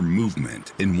 I hear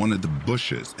movement in one of the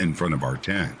bushes in front of our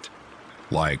tent,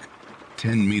 like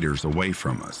 10 meters away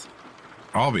from us.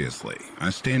 Obviously, I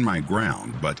stand my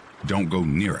ground, but don't go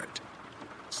near it.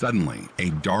 Suddenly, a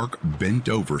dark,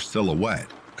 bent-over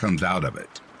silhouette comes out of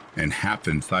it, and half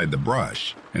inside the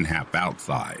brush and half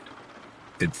outside.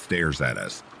 It stares at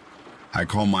us. I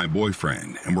call my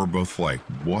boyfriend, and we're both like,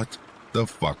 what the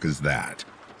fuck is that?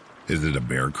 Is it a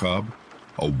bear cub?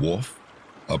 A wolf?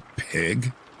 A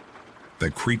pig? The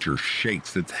creature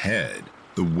shakes its head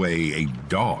the way a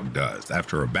dog does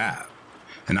after a bath,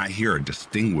 and I hear a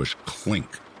distinguished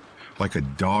clink, like a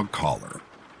dog collar.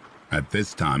 At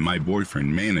this time, my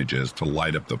boyfriend manages to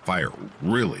light up the fire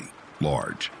really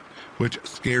large, which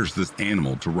scares this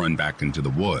animal to run back into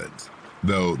the woods,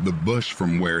 though the bush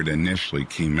from where it initially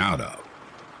came out of.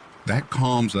 That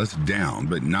calms us down,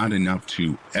 but not enough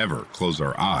to ever close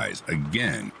our eyes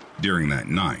again during that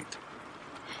night.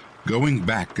 Going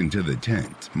back into the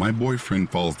tent, my boyfriend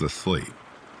falls asleep,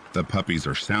 The puppies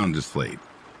are sound asleep,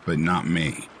 but not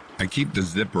me. I keep the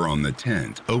zipper on the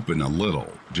tent open a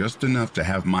little, just enough to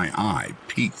have my eye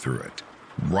peek through it,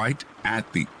 right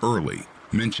at the early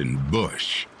mentioned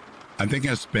bush. I think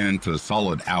I spent a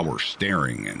solid hour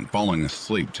staring and falling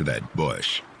asleep to that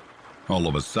bush. All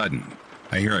of a sudden,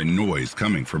 I hear a noise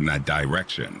coming from that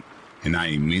direction, and I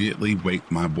immediately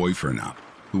wake my boyfriend up,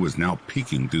 who was now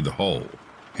peeking through the hole,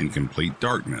 in complete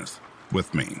darkness,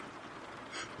 with me.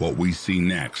 What we see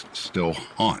next still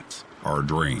haunts our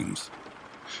dreams.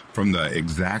 From the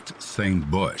exact same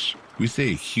bush, we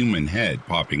see a human head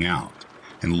popping out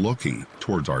and looking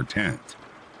towards our tent.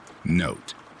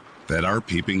 Note that our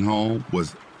peeping hole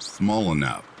was small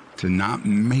enough to not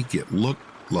make it look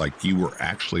like you were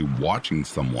actually watching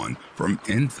someone from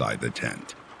inside the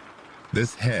tent.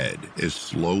 This head is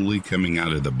slowly coming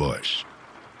out of the bush,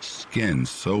 skin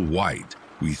so white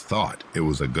we thought it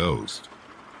was a ghost.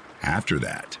 After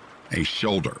that, a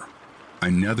shoulder,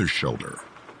 another shoulder,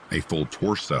 a full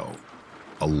torso,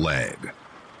 a leg.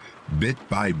 Bit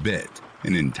by bit,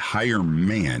 an entire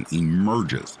man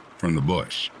emerges from the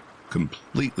bush,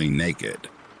 completely naked,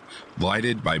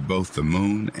 lighted by both the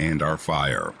moon and our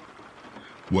fire.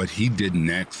 What he did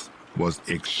next was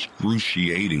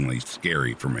excruciatingly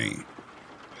scary for me.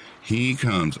 He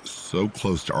comes so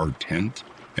close to our tent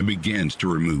and begins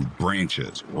to remove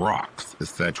branches, rocks,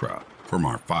 etc. from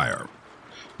our fire,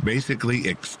 basically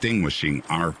extinguishing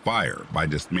our fire by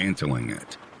dismantling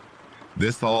it.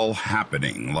 This all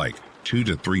happening like 2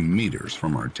 to 3 meters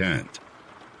from our tent.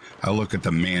 I look at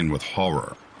the man with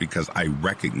horror because I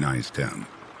recognized him.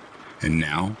 And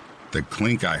now, the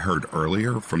clink I heard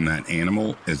earlier from that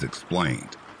animal is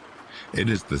explained. It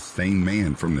is the same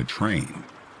man from the train,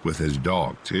 with his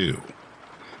dog too.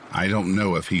 I don't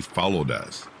know if he followed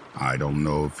us. I don't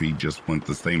know if he just went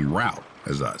the same route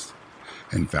as us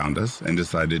and found us and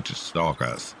decided to stalk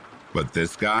us. But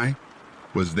this guy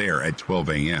was there at 12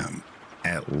 a.m.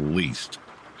 at least,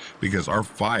 because our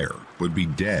fire would be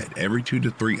dead every 2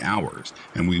 to 3 hours,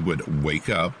 and we would wake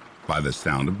up by the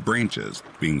sound of branches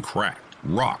being cracked,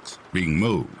 rocks being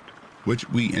moved, which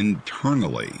we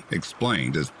internally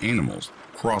explained as animals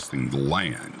crossing the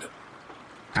land.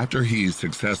 After he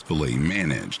successfully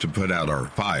managed to put out our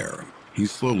fire, he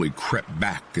slowly crept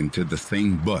back into the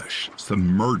same bush,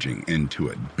 submerging into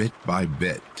it bit by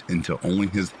bit until only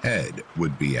his head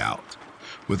would be out,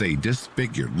 with a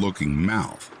disfigured-looking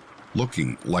mouth,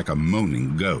 looking like a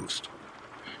moaning ghost.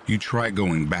 You try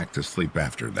going back to sleep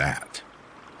after that.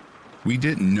 We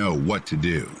didn't know what to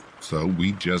do, so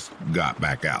we just got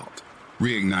back out,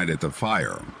 reignited the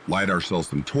fire, light ourselves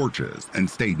some torches, and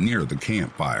stayed near the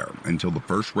campfire until the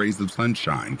first rays of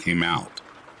sunshine came out.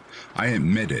 I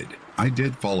admitted I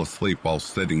did fall asleep while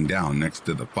sitting down next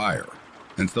to the fire,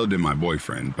 and so did my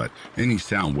boyfriend, but any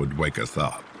sound would wake us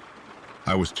up.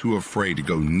 I was too afraid to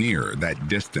go near that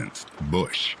distanced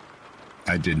bush.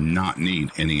 I did not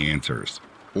need any answers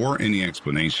or any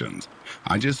explanations.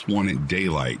 I just wanted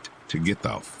daylight to get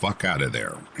the fuck out of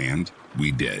there, and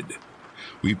we did.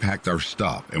 We packed our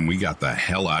stuff and we got the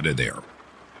hell out of there.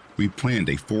 We planned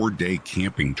a 4-day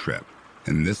camping trip,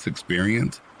 and this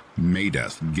experience made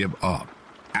us give up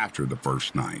after the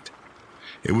first night.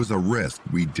 It was a risk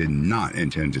we did not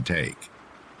intend to take.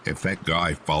 If that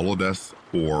guy followed us,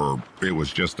 or it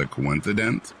was just a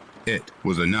coincidence, it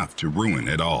was enough to ruin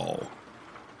it all.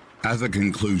 As a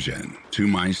conclusion to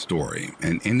my story,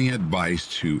 and any advice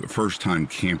to first-time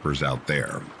campers out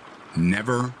there,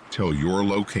 never tell your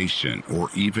location or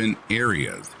even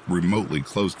areas remotely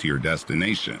close to your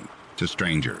destination to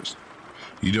strangers.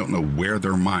 You don't know where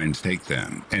their minds take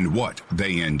them and what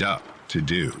they end up to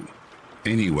do.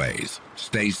 Anyways,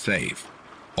 stay safe.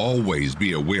 Always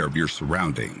be aware of your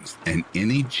surroundings and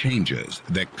any changes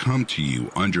that come to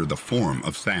you under the form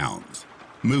of sounds,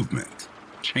 movements,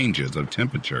 changes of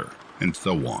temperature, and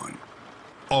so on.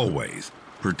 Always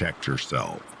protect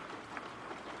yourself.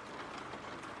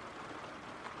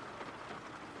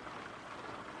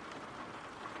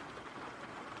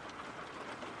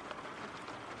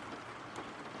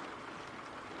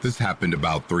 This happened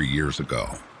about 3 years ago,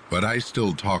 but I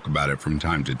still talk about it from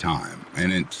time to time,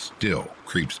 and it still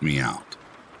creeps me out.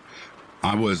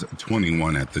 I was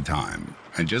 21 at the time.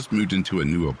 I just moved into a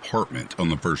new apartment on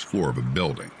the first floor of a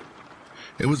building.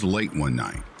 It was late one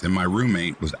night, and my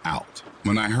roommate was out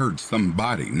when I heard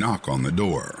somebody knock on the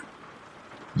door.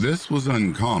 This was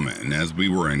uncommon as we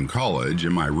were in college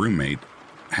and my roommate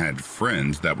had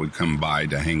friends that would come by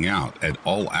to hang out at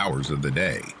all hours of the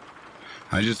day.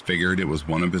 I just figured it was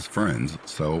one of his friends,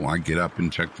 so I get up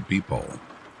and check the peephole.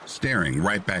 Staring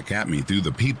right back at me through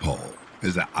the peephole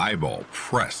is an eyeball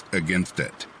pressed against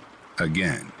it.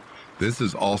 Again, This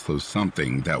is also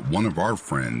something that one of our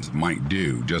friends might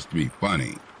do just to be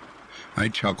funny. I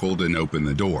chuckled and opened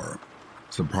the door,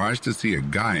 surprised to see a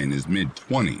guy in his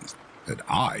mid-20s that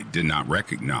I did not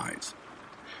recognize.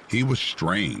 He was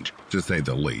strange, to say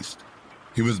the least.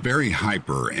 He was very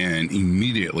hyper and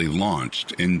immediately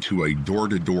launched into a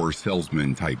door-to-door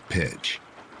salesman type pitch.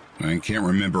 I can't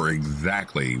remember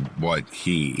exactly what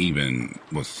he even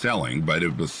was selling, but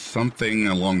it was something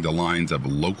along the lines of a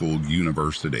local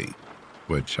university,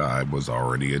 which I was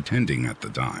already attending at the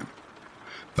time.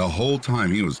 The whole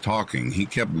time he was talking, he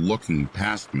kept looking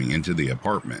past me into the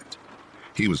apartment.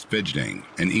 He was fidgeting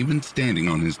and even standing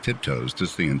on his tiptoes to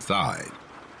see inside.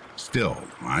 Still,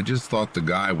 I just thought the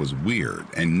guy was weird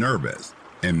and nervous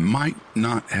and might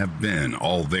not have been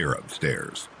all there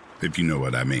upstairs, if you know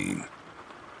what I mean.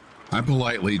 I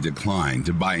politely declined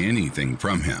to buy anything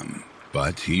from him,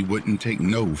 but he wouldn't take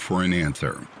no for an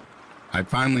answer. I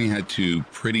finally had to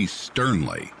pretty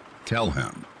sternly tell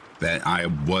him that I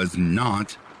was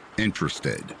not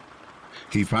interested.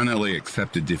 He finally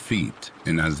accepted defeat,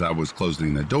 and as I was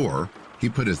closing the door, he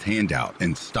put his hand out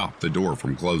and stopped the door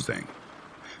from closing.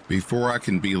 Before I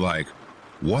can be like,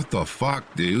 "What the fuck,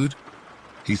 dude?"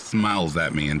 he smiles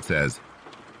at me and says,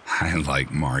 "I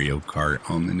like Mario Kart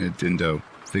on the Nintendo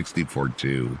 64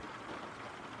 too."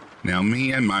 Now,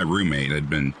 me and my roommate had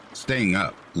been staying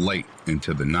up late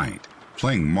into the night,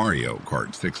 playing Mario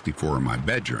Kart 64 in my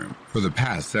bedroom for the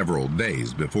past several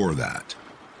days before that.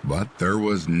 But there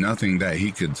was nothing that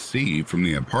he could see from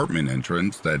the apartment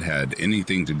entrance that had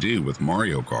anything to do with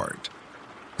Mario Kart.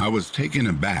 I was taken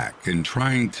aback and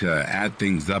trying to add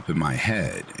things up in my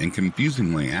head and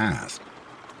confusingly asked,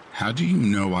 "How do you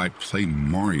know I play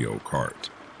Mario Kart?"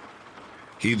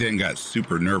 He then got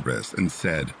super nervous and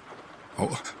said,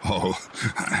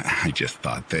 I just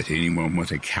thought that anyone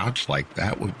with a couch like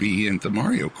that would be into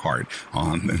Mario Kart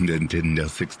on the Nintendo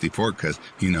 64 because,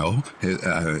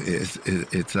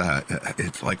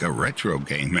 it's like a retro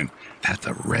game, and that's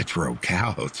a retro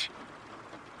couch.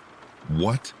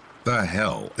 What the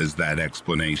hell is that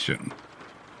explanation?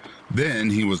 Then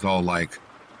he was all like,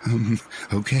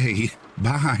 "Okay,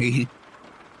 bye,"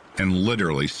 and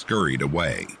literally scurried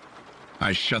away.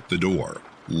 I shut the door,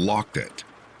 locked it.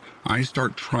 I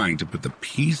start trying to put the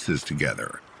pieces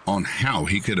together on how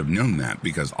he could have known that,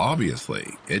 because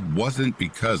obviously it wasn't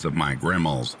because of my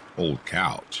grandma's old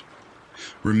couch.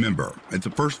 Remember, it's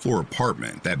a first floor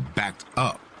apartment that backed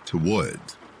up to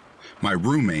woods. My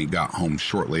roommate got home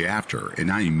shortly after,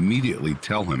 and I immediately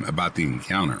tell him about the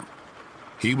encounter.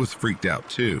 He was freaked out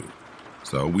too,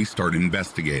 so we start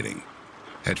investigating.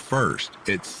 At first,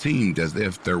 it seemed as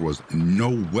if there was no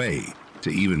way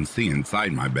to even see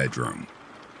inside my bedroom.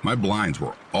 My blinds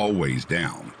were always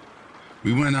down.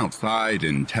 We went outside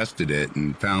and tested it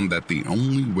and found that the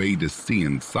only way to see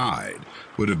inside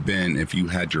would have been if you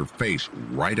had your face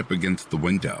right up against the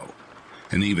window.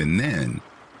 And even then,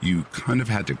 you kind of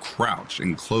had to crouch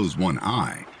and close one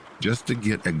eye just to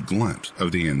get a glimpse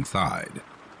of the inside.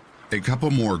 A couple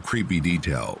more creepy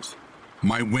details.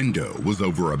 My window was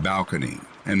over a balcony,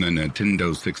 and the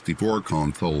Nintendo 64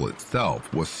 console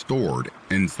itself was stored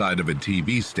inside of a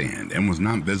TV stand and was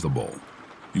not visible.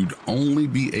 You'd only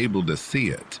be able to see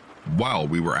it while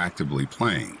we were actively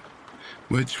playing,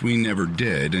 which we never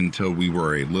did until we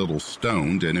were a little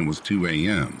stoned and it was 2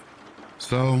 a.m.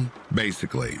 So,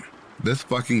 basically, this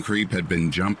fucking creep had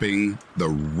been jumping the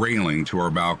railing to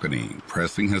our balcony,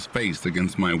 pressing his face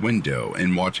against my window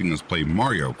and watching us play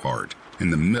Mario Kart in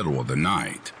the middle of the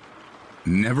night.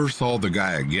 Never saw the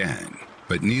guy again,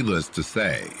 but needless to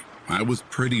say, I was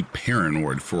pretty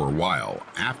paranoid for a while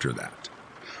after that.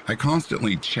 I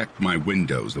constantly checked my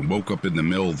windows and woke up in the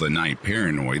middle of the night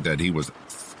paranoid that he was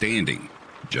standing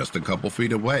just a couple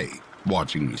feet away,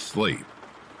 watching me sleep.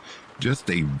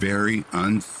 Just a very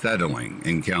unsettling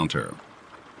encounter.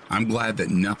 I'm glad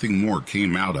that nothing more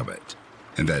came out of it,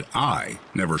 and that I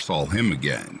never saw him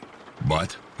again.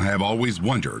 But I have always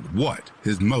wondered what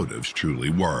his motives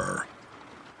truly were.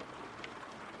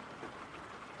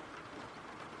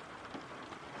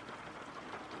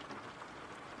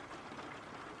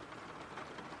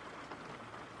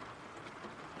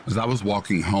 As I was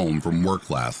walking home from work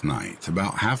last night,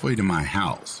 about halfway to my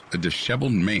house, a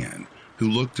disheveled man who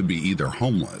looked to be either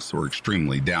homeless or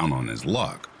extremely down on his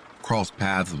luck crossed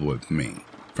paths with me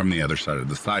from the other side of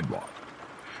the sidewalk.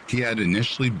 He had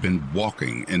initially been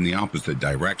walking in the opposite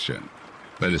direction,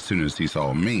 but as soon as he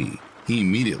saw me, he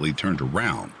immediately turned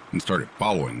around and started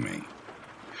following me.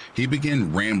 He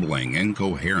began rambling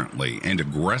incoherently and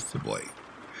aggressively,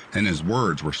 and his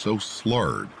words were so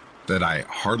slurred that I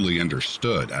hardly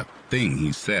understood a thing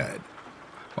he said.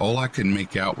 All I could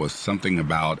make out was something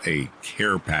about a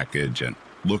care package and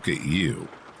look at you.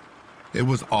 It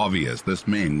was obvious this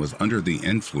man was under the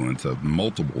influence of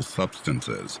multiple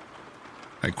substances.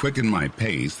 I quickened my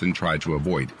pace and tried to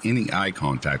avoid any eye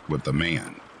contact with the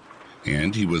man,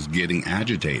 and he was getting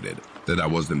agitated that I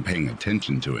wasn't paying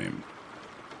attention to him.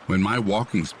 When my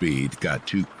walking speed got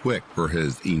too quick for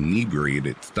his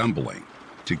inebriated stumbling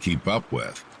to keep up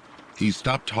with, he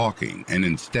stopped talking and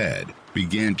instead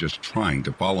began just trying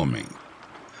to follow me.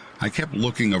 I kept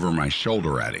looking over my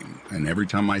shoulder at him, and every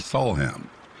time I saw him,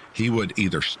 he would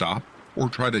either stop or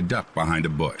try to duck behind a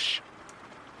bush.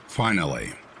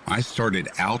 Finally, I started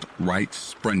outright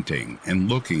sprinting and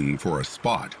looking for a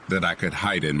spot that I could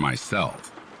hide in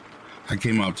myself. I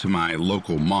came up to my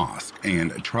local mosque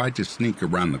and tried to sneak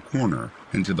around the corner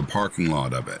into the parking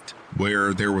lot of it,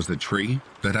 where there was a tree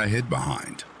that I hid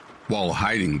behind. While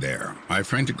hiding there, I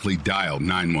frantically dialed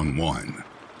 911.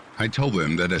 I told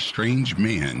them that a strange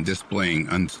man displaying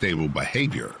unstable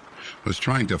behavior was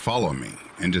trying to follow me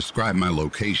and describe my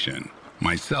location,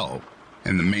 myself,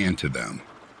 and the man to them.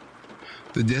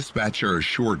 The dispatcher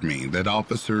assured me that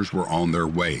officers were on their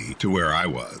way to where I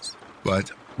was, but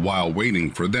while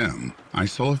waiting for them, I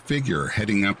saw a figure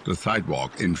heading up the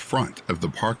sidewalk in front of the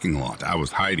parking lot I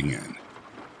was hiding in.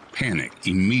 Panic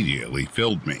immediately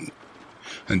filled me,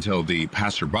 until the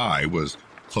passerby was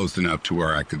close enough to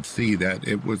where I could see that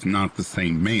it was not the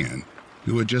same man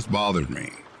who had just bothered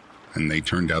me, and they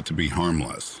turned out to be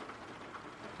harmless.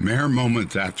 Mere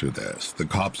moments after this, the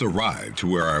cops arrived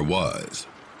to where I was,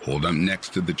 pulled up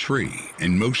next to the tree,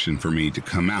 and motioned for me to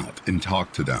come out and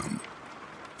talk to them.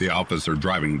 The officer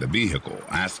driving the vehicle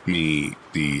asked me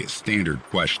the standard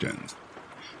questions: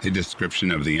 a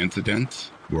description of the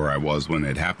incident, where I was when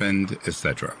it happened,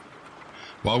 etc.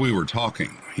 While we were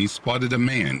talking, he spotted a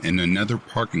man in another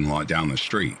parking lot down the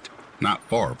street, not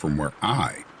far from where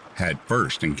I had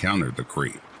first encountered the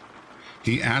creep.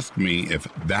 He asked me if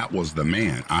that was the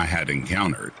man I had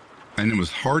encountered, and it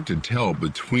was hard to tell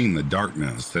between the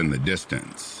darkness and the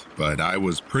distance, but I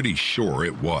was pretty sure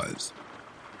it was.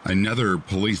 Another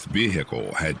police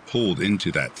vehicle had pulled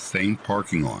into that same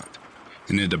parking lot,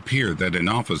 and it appeared that an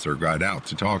officer got out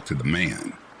to talk to the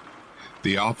man.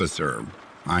 The officer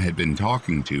I had been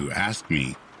talking to asked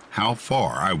me how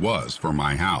far I was from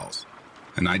my house,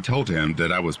 and I told him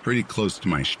that I was pretty close to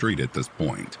my street at this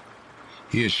point.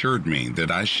 He assured me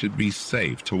that I should be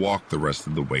safe to walk the rest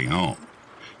of the way home,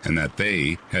 and that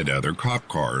they had other cop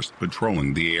cars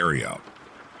patrolling the area.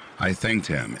 I thanked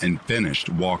him and finished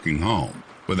walking home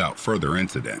without further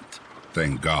incident,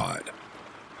 thank God.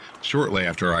 Shortly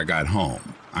after I got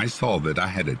home, I saw that I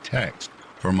had a text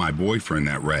from my boyfriend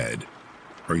that read,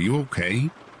 "Are you okay?"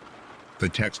 The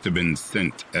text had been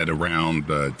sent at around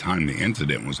the time the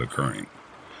incident was occurring,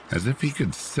 as if he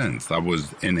could sense I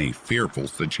was in a fearful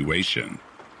situation.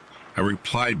 I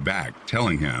replied back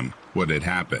telling him what had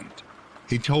happened.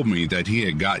 He told me that he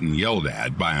had gotten yelled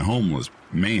at by a homeless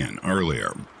man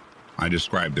earlier. I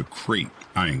described the creep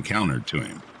I encountered to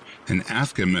him and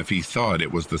asked him if he thought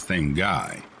it was the same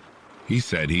guy. He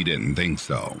said he didn't think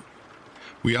so.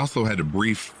 We also had a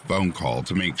brief phone call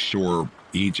to make sure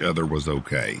each other was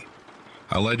okay.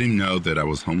 I let him know that I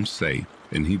was home safe,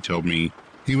 and he told me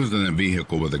he was in a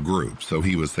vehicle with a group, so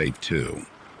he was safe too.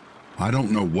 I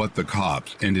don't know what the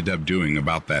cops ended up doing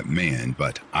about that man,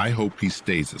 but I hope he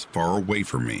stays as far away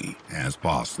from me as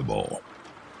possible.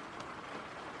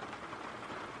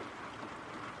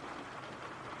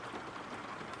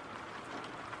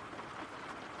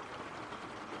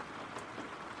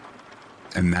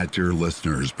 And that, dear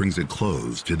listeners, brings a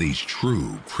close to these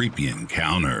true creepy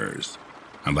encounters.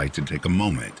 I'd like to take a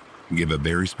moment and give a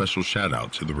very special shout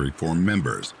out to the reformed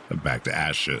members of Back to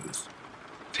Ashes.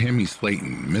 Tammy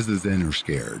Slayton, Mrs.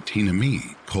 Innerscare, Tina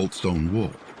Mee, Cold Stone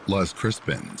Wolf, Luz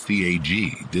Crispin,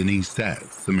 CAG, Denise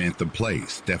Seth, Samantha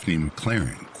Place, Stephanie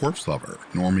McLaren, Corpse Lover,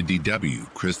 Norma D.W.,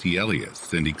 Christy Elias,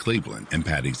 Cindy Cleveland, and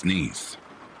Patty's niece.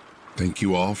 Thank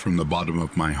you all from the bottom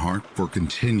of my heart for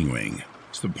continuing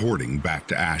supporting Back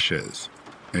to Ashes.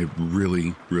 It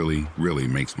really, really, really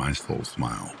makes my soul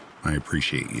smile. I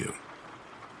appreciate you.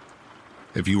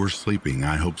 If you are sleeping,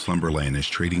 I hope Slumberland is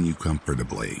treating you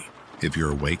comfortably. If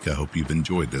you're awake, I hope you've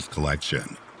enjoyed this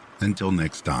collection. Until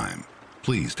next time,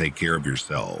 please take care of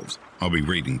yourselves. I'll be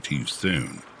reading to you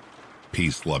soon.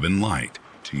 Peace, love, and light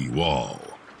to you all.